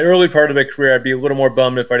in my early part of my career, I'd be a little more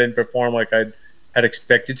bummed if I didn't perform like I had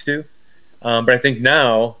expected to. But I think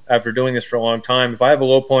now, after doing this for a long time, if I have a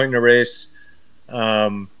low point in a race,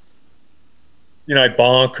 um, I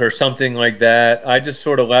bonk or something like that, I just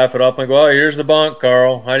sort of laugh it off. I go, "Oh, here's the bonk,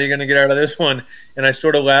 Karl. How are you going to get out of this one?" And I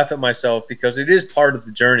sort of laugh at myself because it is part of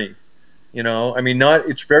the journey. I mean, not.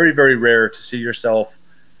 It's very, very rare to see yourself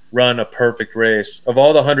run a perfect race. Of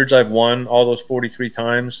all the hundreds I've won, all those 43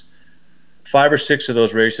 times, 5 or 6 of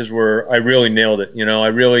those races where I really nailed it. I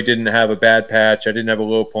really didn't have a bad patch. I didn't have a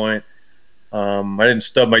low point. I didn't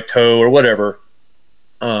stub my toe or whatever.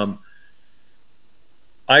 Um,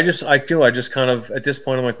 I just kind of at this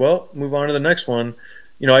point I'm like, well, move on to the next one.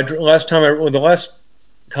 The last time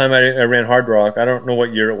I ran Hard Rock, I don't know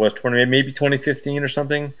what year it was, maybe 2015 or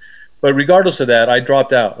something. But regardless of that, I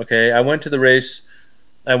dropped out. Okay, I went to the race.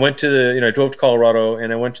 I went to I drove to Colorado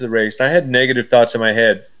and I went to the race. I had negative thoughts in my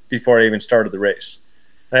head before I even started the race.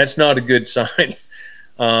 That's not a good sign.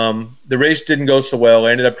 The race didn't go so well.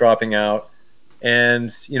 I ended up dropping out.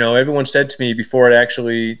 And, everyone said to me before I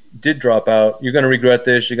actually did drop out, you're going to regret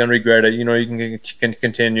this. You're going to regret it. You can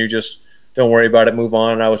continue. Just don't worry about it. Move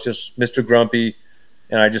on. And I was just Mr. Grumpy.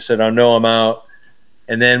 And I just said, oh, no, I'm out.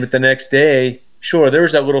 And then with the next day, sure, there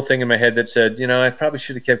was that little thing in my head that said, I probably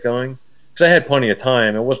should have kept going. Because I had plenty of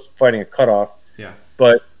time. I wasn't fighting a cutoff. Yeah.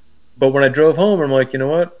 But when I drove home, I'm like, you know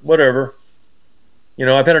what? Whatever.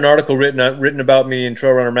 I've had an article written about me in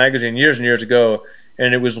Trail Runner magazine years and years ago,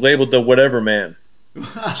 and it was labeled the Whatever Man.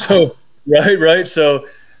 So right. So,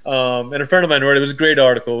 and a friend of mine wrote it. It was a great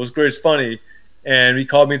article. It was great. It's funny, and he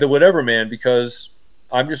called me the Whatever Man because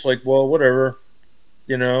I'm just like, well, whatever.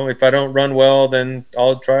 If I don't run well, then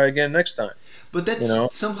I'll try again next time. But that's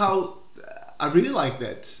somehow, I really like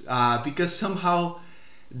that because somehow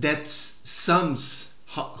that sums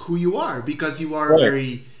who you are, because you are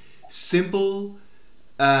very simple,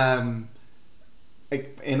 and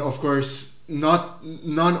of course not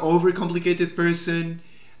non-overcomplicated person.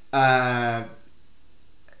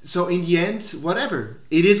 So in the end, whatever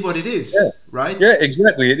it is, what it is, right? Yeah,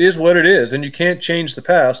 exactly. It is what it is, and you can't change the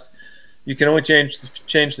past. You can only change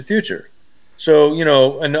the future. So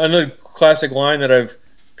another classic line that I've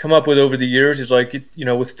come up with over the years is like,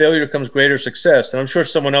 with failure comes greater success. And I'm sure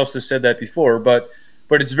someone else has said that before, but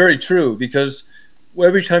it's very true, because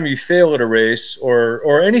every time you fail at a race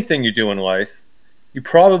or anything you do in life, you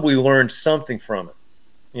probably learned something from it.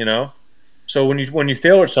 So when you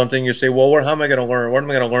fail at something, you say, well, how am I going to learn? What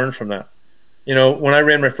am I going to learn from that? When I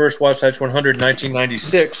ran my first Wasatch 100 in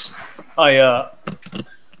 1996, I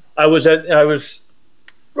was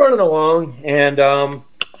running along, and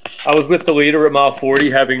I was with the leader at mile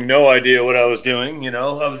 40, having no idea what I was doing.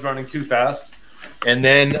 I was running too fast, and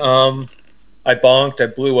then I bonked, I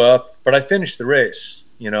blew up, but I finished the race.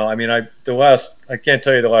 I can't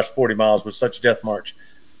tell you the last 40 miles was such a death march,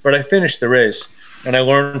 but I finished the race and I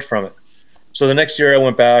learned from it. So the next year I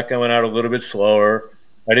went back, I went out a little bit slower.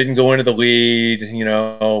 I didn't go into the lead,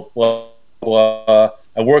 blah, blah.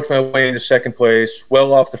 I worked my way into second place,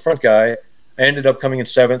 well off the front guy. I ended up coming in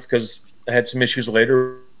 7th because I had some issues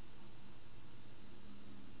later.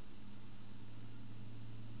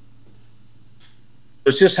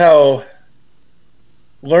 It's just how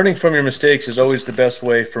learning from your mistakes is always the best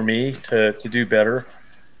way for me to do better.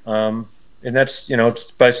 And that's,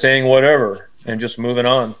 it's by saying whatever and just moving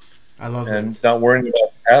on. I love that. And not worrying about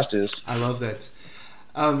what the past is. I love that.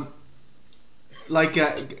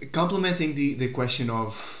 Complementing the question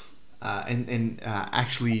of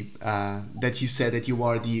actually that you said that you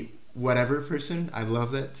are the whatever person. I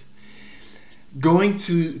love that. Going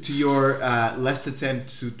to your last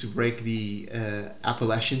attempt to break the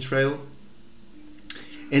Appalachian Trail,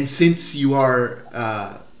 and since you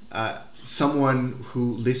are someone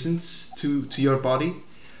who listens to your body,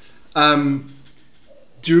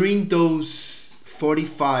 during those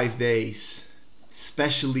 45 days,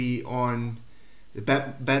 especially on the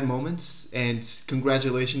bad moments, and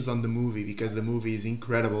congratulations on the movie, because the movie is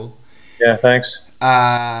incredible. Yeah, thanks.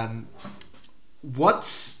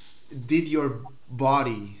 What did your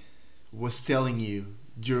body was telling you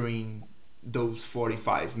during those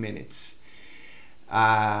 45 minutes?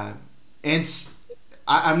 And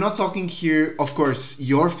I'm not talking here, of course,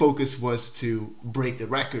 your focus was to break the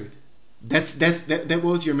record. That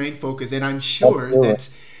was your main focus, and I'm sure that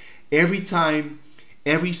every time,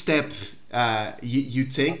 every step you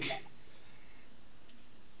take,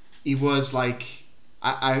 it was like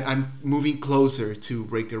I'm moving closer to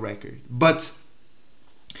break the record. But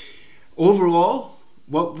overall,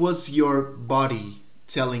 what was your body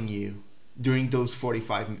telling you during those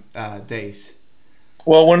 45 days?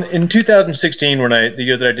 Well, in 2016, the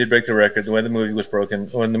year that I did break the record, when the movie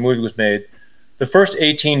was made, the first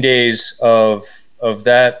 18 days of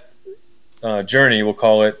that journey, we'll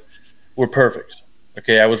call it, were perfect.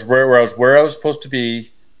 Okay, I was where I was supposed to be.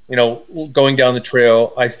 Going down the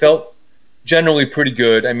trail, I felt generally pretty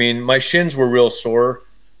good. I mean, my shins were real sore.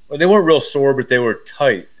 Well, they weren't real sore, but they were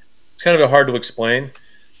tight. It's kind of hard to explain,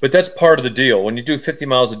 but that's part of the deal. When you do 50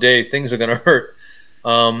 miles a day, things are going to hurt.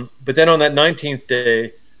 But then on that 19th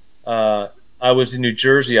day, I was in New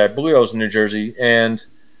Jersey. I believe I was in New Jersey, and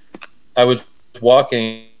I was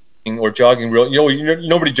walking or jogging real.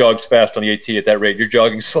 Nobody jogs fast on the AT at that rate. You're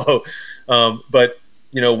jogging slow, but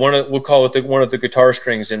we'll call it one of the guitar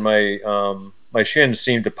strings in my shins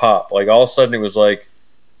seemed to pop. Like all of a sudden, it was like,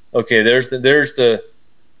 okay, there's the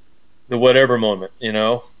whatever moment,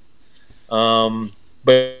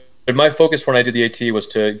 but my focus when I did the AT was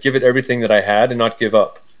to give it everything that I had and not give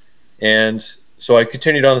up. And so I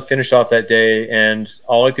continued on to finish off that day, and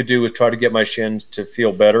all I could do was try to get my shins to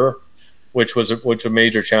feel better, which was a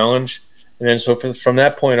major challenge. And then so from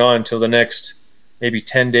that point on until the next maybe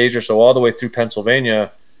 10 days or so, all the way through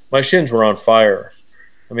Pennsylvania, my shins were on fire.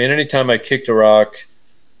 I mean, anytime I kicked a rock,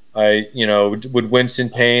 I would wince in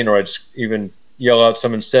pain, or I'd even yell out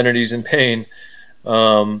some obscenities in pain.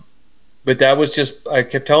 But that was just, I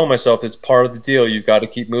kept telling myself, it's part of the deal. You've got to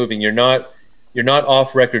keep moving. You're not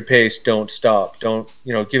off record pace. Don't stop. Don't,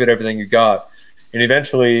 give it everything you got. And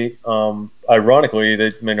eventually,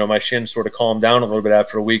 ironically, my shins sort of calmed down a little bit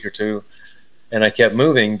after a week or two, and I kept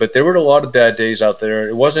moving. But there were a lot of bad days out there.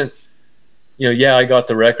 It wasn't, I got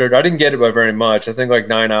the record. I didn't get it by very much. I think like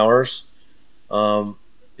 9 hours.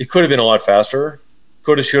 It could have been a lot faster.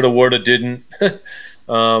 Coulda, shoulda, woulda, didn't.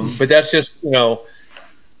 But that's just,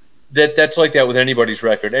 that's like that with anybody's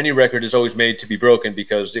record. Any record is always made to be broken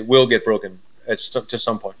because it will get broken to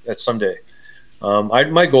some point, at some day.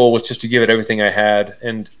 My goal was just to give it everything I had,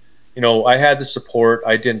 and I had the support.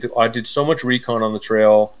 I did so much recon on the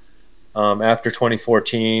trail after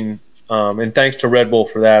 2014, and thanks to Red Bull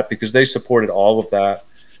for that, because they supported all of that.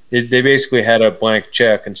 They basically had a blank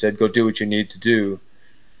check and said, "Go do what you need to do."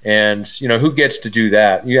 And who gets to do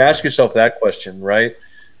that? You ask yourself that question, right?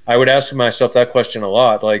 I would ask myself that question a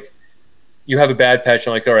lot. Like, you have a bad patch,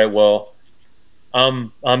 and like, all right, well,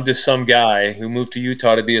 I'm just some guy who moved to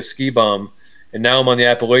Utah to be a ski bum, and now I'm on the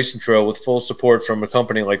Appalachian Trail with full support from a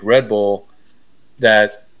company like Red Bull.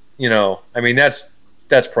 That I mean, that's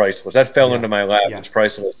priceless. That fell into my lap. Yeah. It's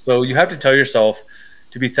priceless. So you have to tell yourself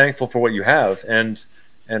to be thankful for what you have, and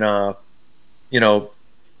the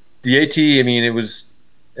AT. I mean, it was.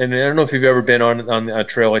 And I don't know if you've ever been on a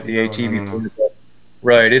trail like the AT before. No.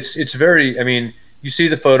 Right. It's very, I mean, you see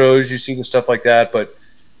the photos, you see the stuff like that, but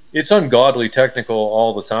it's ungodly technical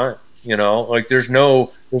all the time. Like there's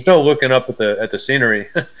no looking up at the scenery.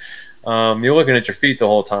 You're looking at your feet the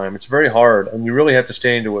whole time. It's very hard, and you really have to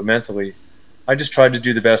stay into it mentally. I just tried to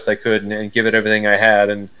do the best I could and give it everything I had.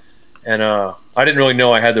 And I didn't really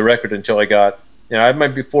know I had the record until I got, I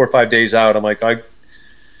might be 4 or 5 days out. I'm like, if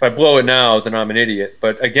I blow it now, then I'm an idiot.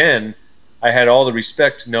 But again, I had all the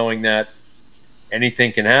respect knowing that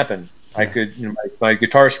anything can happen. Yeah. I could, my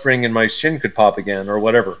guitar string and my shin could pop again or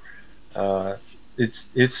whatever.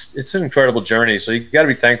 It's an incredible journey. So you got to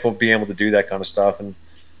be thankful for being able to do that kind of stuff. And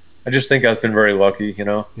I just think I've been very lucky,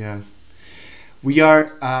 Yeah. We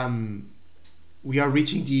are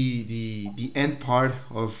reaching the end part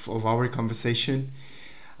of our conversation.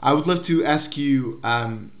 I would love to ask you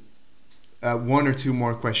one or two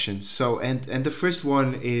more questions. So, and the first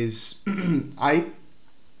one is, I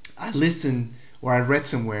listened or I read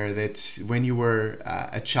somewhere that when you were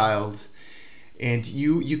a child, and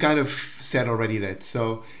you kind of said already that.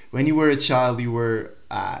 So when you were a child, you were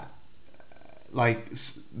like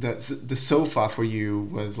the sofa for you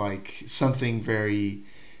was like something very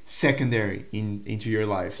secondary into your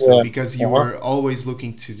life. So yeah. Because you were always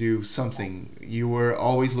looking to do something, you were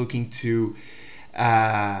always looking to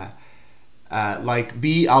like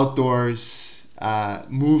be outdoors,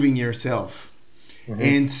 moving yourself. Mm-hmm.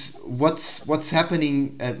 And what's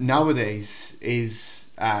happening nowadays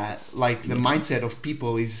is like the mindset of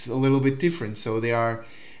people is a little bit different. So they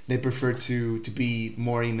prefer to be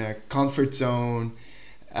more in a comfort zone.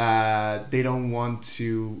 They don't want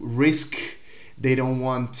to risk. They don't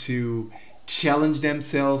want to challenge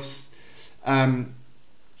themselves. Would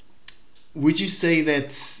you say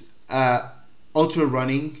that ultra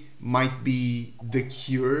running might be the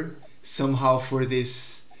cure somehow for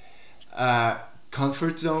this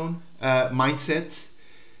comfort zone mindset?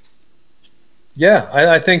 Yeah,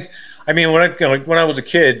 I think. I mean, when I was a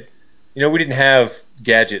kid, we didn't have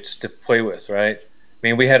gadgets to play with, right? I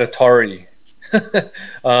mean, we had Atari.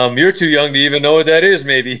 You're too young to even know what that is,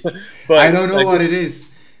 maybe. But I don't know what it is.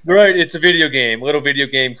 Right, it's a video game, little video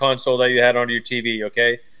game console that you had on your TV,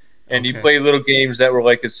 okay? And you play little games that were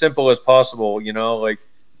like as simple as possible, like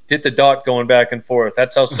hit the dot going back and forth.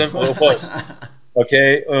 That's how simple it was.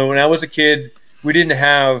 Okay, when I was a kid, we didn't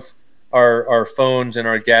have our phones and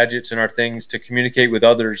our gadgets and our things to communicate with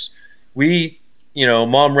others.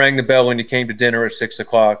 Mom rang the bell when you came to dinner at 6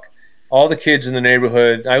 o'clock. All the kids in the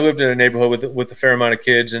neighborhood. I lived in a neighborhood with a fair amount of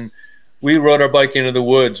kids, and we rode our bike into the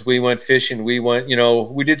woods. We went fishing. We went,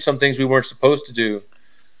 we did some things we weren't supposed to do.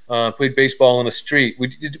 Played baseball in the street. We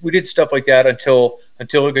did stuff like that until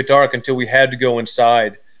it got dark, until we had to go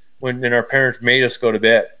inside when our parents made us go to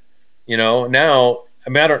bed. Now I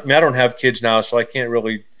don't have kids now, so I can't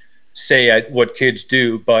really say what kids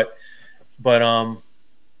do, but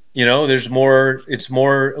there's more. It's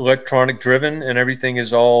more electronic driven, and everything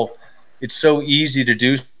is all. It's so easy to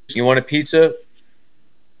do. You want a pizza?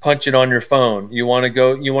 Punch it on your phone. You want to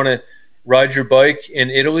go? You want to ride your bike in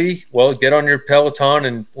Italy? Well, get on your Peloton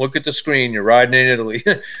and look at the screen. You're riding in Italy.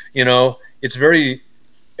 It's very.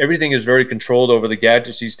 Everything is very controlled over the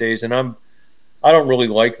gadgets these days, and I don't really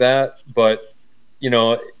like that. But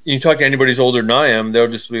you talk to anybody who's older than I am, they'll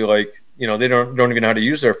just be like, they don't even know how to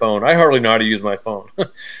use their phone. I hardly know how to use my phone.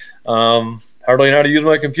 Hardly know how to use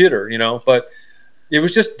my computer. But it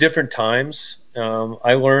was just different times.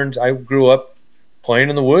 I grew up playing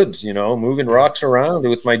in the woods, moving rocks around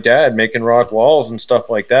with my dad, making rock walls and stuff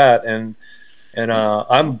like that. And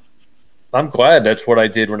I'm glad that's what I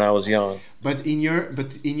did when I was young. But in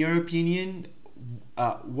your opinion,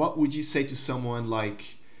 what would you say to someone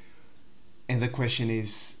like? And the question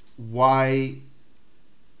is, why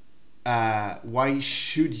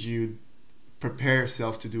should you prepare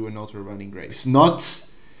yourself to do an ultra running race? Not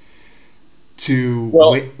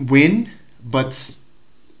to win, but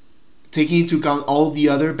taking into account all the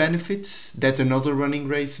other benefits that another running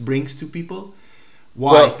race brings to people.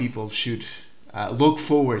 Why people should look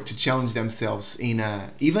forward to challenge themselves in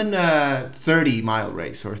even a 30-mile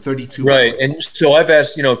race or 32 right miles. And so I've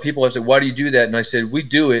asked people, I said, why do you do that? And I said, we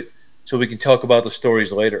do it so we can talk about the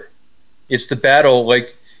stories later. It's the battle.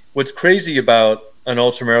 Like, what's crazy about an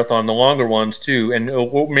ultra marathon, the longer ones too, and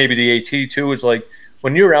maybe the AT too, is like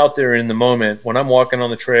when you're out there in the moment, when I'm walking on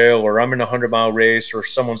the trail or I'm in a 100-mile race or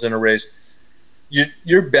someone's in a race,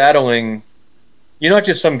 you're battling. You're not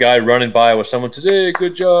just some guy running by with someone says, hey,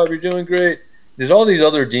 good job, you're doing great. There's all these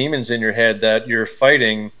other demons in your head that you're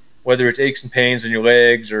fighting, whether it's aches and pains in your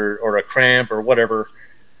legs or a cramp or whatever.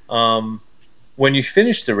 When you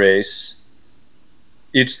finish the race,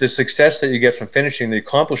 it's the success that you get from finishing, the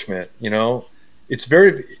accomplishment. It's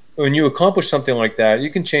when you accomplish something like that, you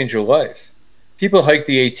can change your life. People hike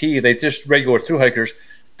the AT, they just regular thru hikers,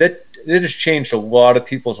 that it has changed a lot of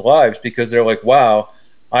people's lives because they're like, wow,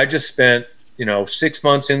 I just spent 6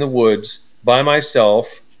 months in the woods by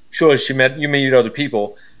myself. Sure, you meet other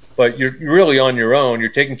people, but you're really on your own. You're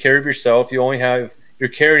taking care of yourself. You're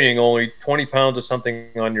carrying only 20 pounds of something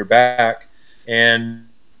on your back, and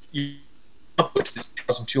you accomplish this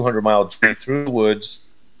 1,200-mile journey through the woods.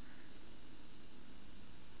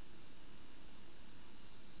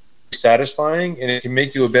 Satisfying, and it can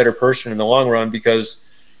make you a better person in the long run because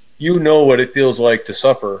you know what it feels like to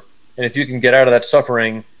suffer, and if you can get out of that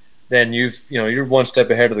suffering, then you're one step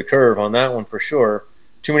ahead of the curve on that one for sure.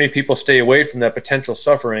 Too many people stay away from that potential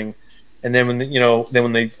suffering, and then when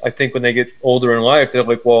they get older in life, they're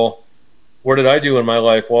like, well, what did I do in my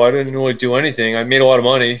life? Well, I didn't really do anything. I made a lot of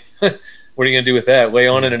money. What are you going to do with that? Lay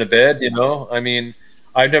on it in a bed? I mean,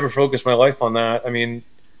 I've never focused my life on that. I mean,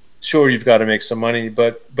 sure, you've got to make some money,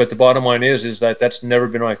 but the bottom line is that that's never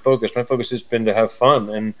been my focus. My focus has been to have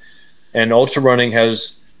fun, and ultra running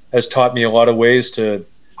has taught me a lot of ways to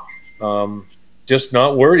just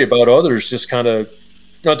not worry about others. Just kind of,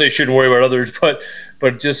 not that you shouldn't worry about others,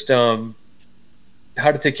 but just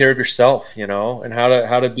how to take care of yourself, and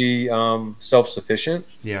how to be self-sufficient.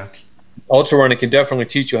 Yeah. Ultra running can definitely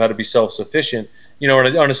teach you how to be self-sufficient.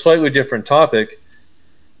 On a slightly different topic,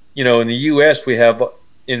 in the U.S. we have,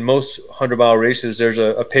 in most 100-mile races, there's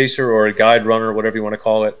a pacer or a guide runner, whatever you want to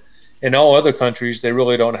call it. In all other countries, they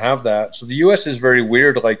really don't have that. So the U.S. is very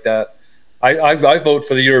weird like that. I vote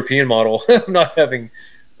for the European model, not having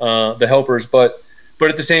the helpers, but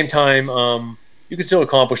at the same time, you can still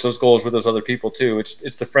accomplish those goals with those other people too.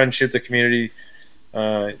 It's the friendship, the community.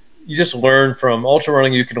 You just learn from ultra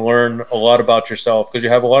running. You can learn a lot about yourself because you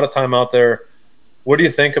have a lot of time out there. What do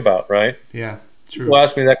you think about, right? Yeah, true. People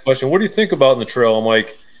ask me that question. What do you think about in the trail? I'm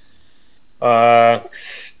like,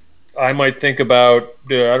 I might think about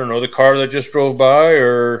I don't know, the car that just drove by,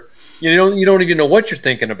 or you don't even know what you're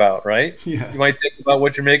thinking about, right? Yeah. You might think about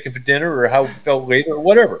what you're making for dinner or how it felt later or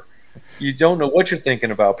whatever. You don't know what you're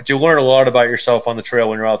thinking about, but you learn a lot about yourself on the trail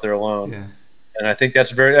when you're out there alone. Yeah. And I think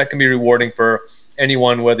that can be rewarding for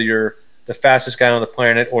anyone, whether you're the fastest guy on the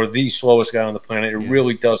planet or the slowest guy on the planet. It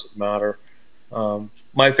really doesn't matter.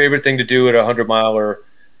 My favorite thing to do at a 100-miler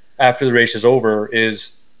after the race is over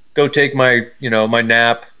is go take my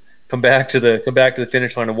nap, come back to the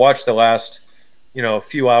finish line and watch the last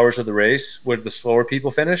few hours of the race where the slower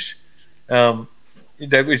people finish.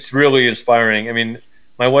 that it's really inspiring. I mean,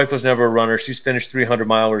 my wife was never a runner. She's finished 300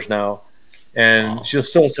 milers now, and Wow. she'll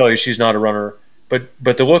still tell you she's not a runner. But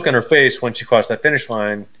the look on her face when she crossed that finish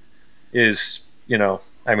line is,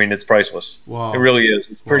 I mean, it's priceless. It Wow. really is.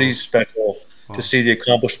 It's pretty Wow. special to Wow. see the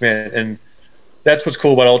accomplishment. And that's what's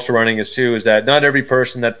cool about ultra running is that not every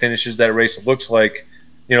person that finishes that race looks like,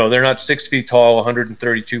 they're not 6 feet tall,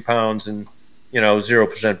 132 pounds, and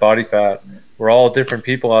 0% body fat. We're all different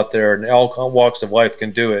people out there, and all walks of life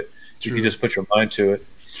can do it if you True. just put your mind to it.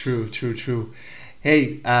 True. True. True.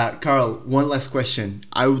 Hey, Karl. One last question.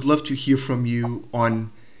 I would love to hear from you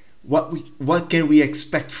on what can we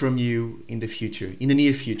expect from you in the future, in the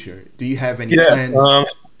near future. Do you have any Yeah. plans?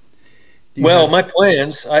 Do you Well, have? my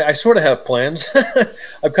plans, I sort of have plans.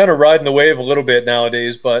 I'm kind of riding the wave a little bit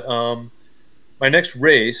nowadays, but my next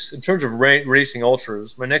race, in terms of racing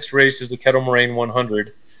ultras, my next race is the Kettle Moraine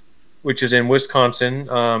 100, which is in Wisconsin.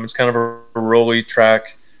 It's kind of a rolly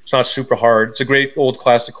track. It's not super hard. It's a great old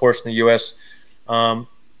classic course in the U.S. Um,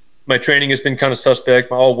 my training has been kind of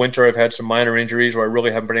suspect. All winter, I've had some minor injuries where I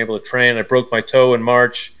really haven't been able to train. I broke my toe in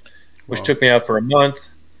March, which Wow. took me out for a month.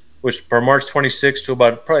 Which from March 26th to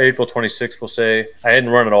about probably April 26th, we'll say I hadn't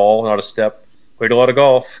run at all, not a step. Played a lot of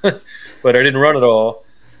golf, but I didn't run at all.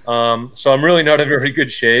 So I'm really not in very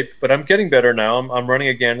good shape, but I'm getting better now. I'm running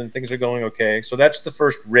again, and things are going okay. So that's the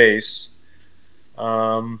first race.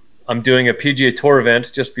 I'm doing a PGA Tour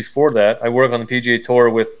event just before that. I work on the PGA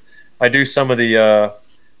Tour I do some of the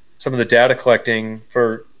data collecting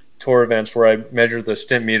for tour events where I measure the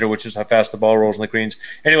stimp meter, which is how fast the ball rolls on the greens.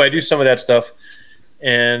 Anyway, I do some of that stuff,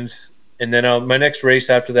 and then my next race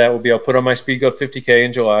after that will be I'll put on my SpeedGoat 50K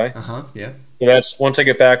in July. Yeah. So that's once I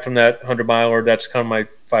get back from that 100-miler. That's kind of my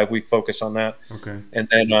 5-week focus on that. Okay. And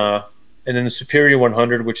then the Superior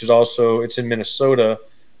 100, which is also it's in Minnesota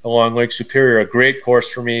along Lake Superior, a great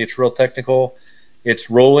course for me. It's real technical. It's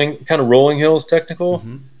kind of rolling hills technical,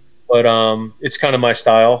 Mm-hmm. but it's kind of my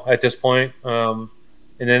style at this point. And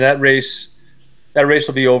then that race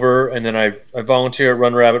will be over, and then I volunteer at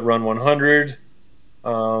Run Rabbit Run 100.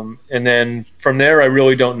 And then from there, I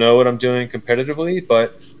really don't know what I'm doing competitively,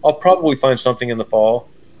 but I'll probably find something in the fall.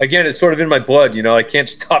 Again, it's sort of in my blood, I can't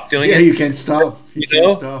stop doing Yeah, it. you can't stop. You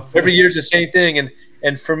can't stop. Every year's the same thing.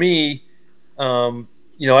 And for me,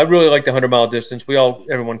 I really like the 100-mile distance.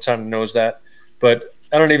 Everyone kind of knows that, but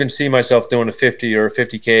I don't even see myself doing a 50 or a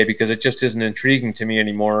 50K because it just isn't intriguing to me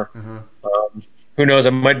anymore. Who knows? I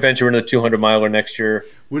might venture into the 200-miler next year.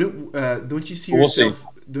 Would it, don't you see We'll see. yourself?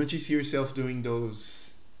 Don't you see yourself doing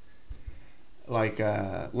those like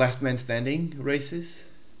last man standing races?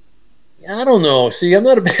 I don't know. See, I'm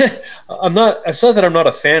not it's not that I'm not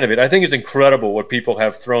a fan of it. I think it's incredible what people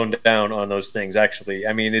have thrown down on those things. Actually,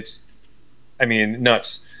 I mean,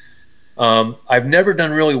 nuts. I've never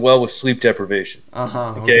done really well with sleep deprivation.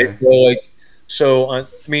 Okay, Okay. I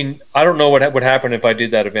mean, I don't know what would happen if I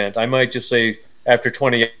did that event. I might just say after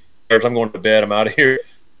 20 years, I'm going to bed. I'm out of here.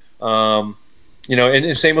 And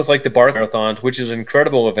same with like the Bark Marathons, which is an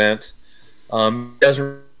incredible event. It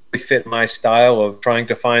doesn't really fit my style of trying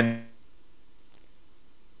to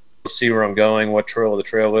see where I'm going, what trail the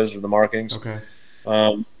trail is, or the markings. Okay.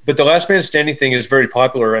 But the last man standing thing is very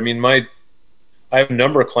popular. I mean, I have a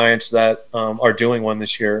number of clients that are doing one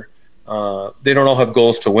this year. They don't all have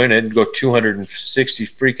goals to win it and go 260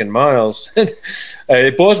 freaking miles.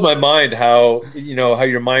 It blows my mind how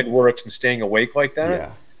your mind works and staying awake like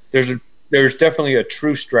that. Yeah. There's definitely a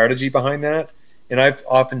true strategy behind that. And I've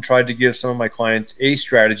often tried to give some of my clients a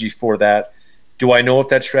strategy for that. Do I know if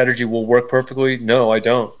that strategy will work perfectly? No, I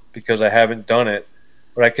don't, because I haven't done it.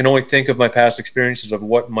 But I can only think of my past experiences of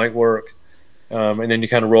what might work. And then you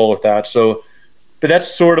kind of roll with that. So, but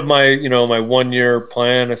that's sort of my, my 1-year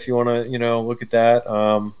plan, if you want to, look at that.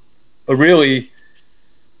 But really,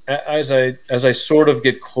 as I sort of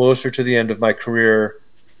get closer to the end of my career,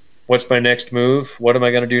 what's my next move? What am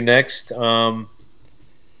I going to do next?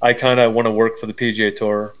 I kind of want to work for the PGA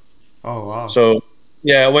Tour. Oh wow. So,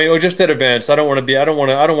 yeah, or just at events. I don't want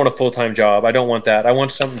a full-time job. I don't want that. I want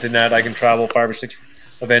something that I can travel 5 or 6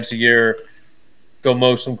 events a year, go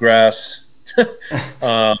mow some grass.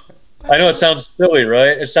 I know it sounds silly,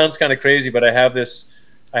 right? It sounds kind of crazy, but I have this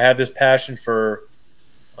passion for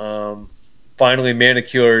finely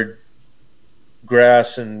manicured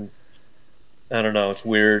grass, and I don't know. It's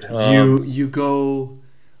weird. You go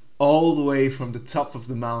all the way from the top of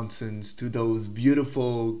the mountains to those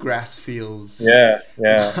beautiful grass fields. Yeah.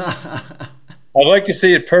 I like to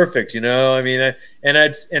see it perfect, I mean, and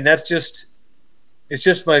that's it's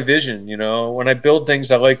just my vision, when I build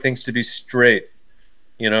things, I like things to be straight,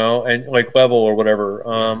 and like level or whatever.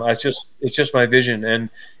 Yeah. It's just my vision, and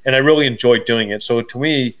I really enjoy doing it. So to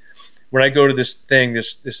me, when I go to this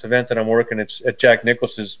event that I'm working, it's at Jack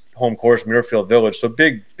Nicklaus's home course, Muirfield Village. So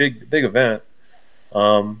big event.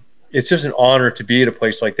 It's just an honor to be at a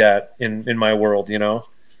place like that in my world.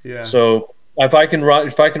 Yeah. So if I can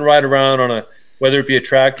ride around on whether it be a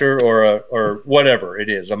tractor or whatever it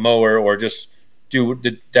is, a mower, or just do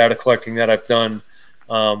the data collecting that I've done,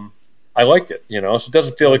 I liked it. So it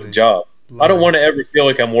doesn't feel like Love a it. job. I Love don't it. want to ever feel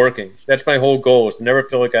like I'm working. That's my whole goal, is to never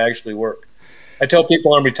feel like I actually work. I tell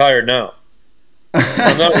people I'm retired now.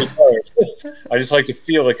 I'm not retired. I just like to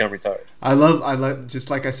feel like I'm retired. I love, just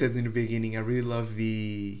like I said in the beginning, I really love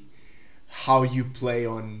the how you play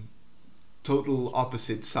on total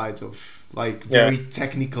opposite sides of like Yeah, very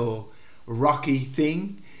technical, rocky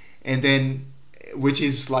thing, and then which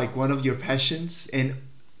is like one of your passions, and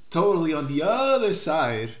totally on the other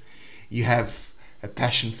side, you have a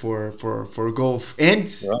passion for golf, and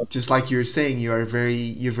right. just like you're saying, you're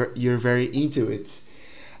very into it.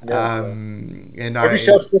 Yeah. And Every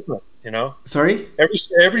shot's different. sorry,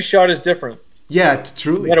 Every shot is different. yeah, No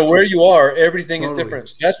truly, matter where you are, everything is totally. different.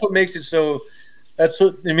 So that's what makes it so. That's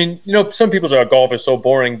what I mean. Some people say, "Oh, golf is so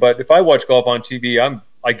boring," but if I watch golf on TV,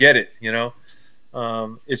 I get it.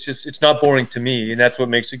 It's not boring to me, and that's what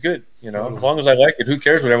makes it good. As Totally. long as I like it, who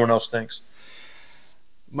cares what everyone else thinks?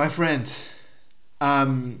 My friend,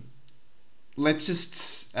 um, let's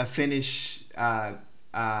just finish the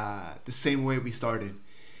same way we started.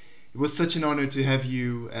 It was such an honor to have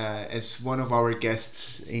you as one of our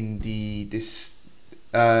guests in this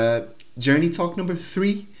uh, journey talk number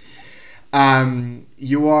 3.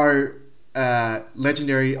 You are a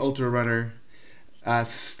legendary ultra runner,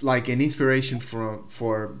 like an inspiration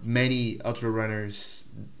for many ultra runners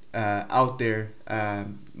out there,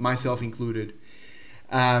 myself included.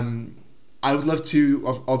 Um, I would love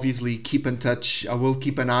to obviously keep in touch. I will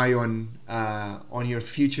keep an eye on your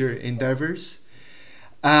future endeavors.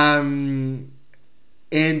 Um,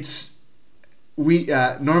 and we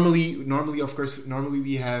normally of course normally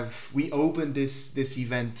we open this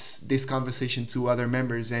event, this conversation, to other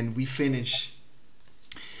members, and we finish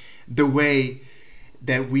the way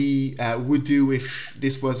that we would do if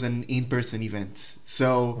this was an in-person event.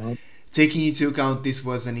 So Mhm. taking into account this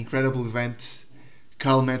was an incredible event,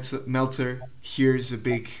 Karl Meltzer, here's a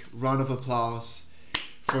big round of applause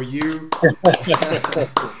for you.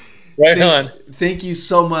 Right thank on. thank you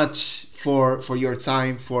so much for your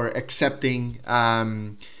time, for accepting our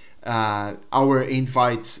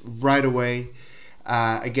invite right away.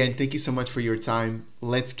 Again, thank you so much for your time.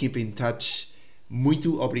 Let's keep in touch.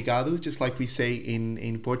 Muito obrigado, just like we say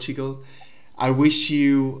in Portugal. I wish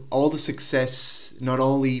you all the success, not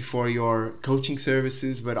only for your coaching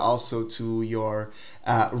services, but also to your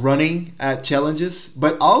running challenges,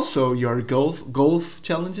 but also your golf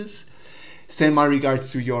challenges. Send my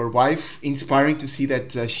regards to your wife. Inspiring to see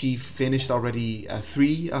that she finished already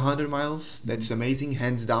 300 miles. That's amazing.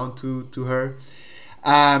 Hands down to her.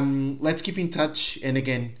 Let's keep in touch. And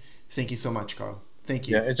again, thank you so much, Karl. Thank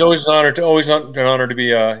Yeah, you. it's always an honor to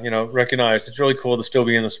be recognized. It's really cool to still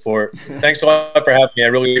be in the sport. Thanks a lot for having me. I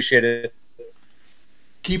really appreciate it.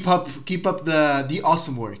 Keep up the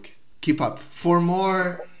awesome work. Keep up for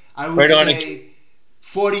more. I would Right on. say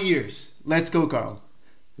 40 years. Let's go, Karl.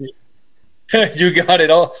 You got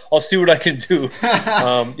it. I'll see what I can do.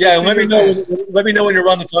 Yeah, Just and do your best. let me know when you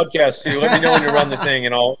run the podcast too. Let me know when you run the thing,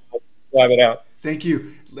 and I'll drive it out. Thank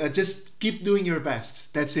you. Just keep doing your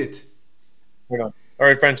best. That's it. Right on. All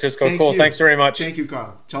right, Francisco. Thank Cool. you. Thanks very much. Thank you,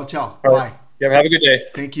 Carl. Ciao, ciao. All right. Bye. Yeah. Have a good day.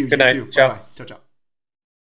 Thank you. Good You night. too. Bye Ciao. bye. Ciao, ciao.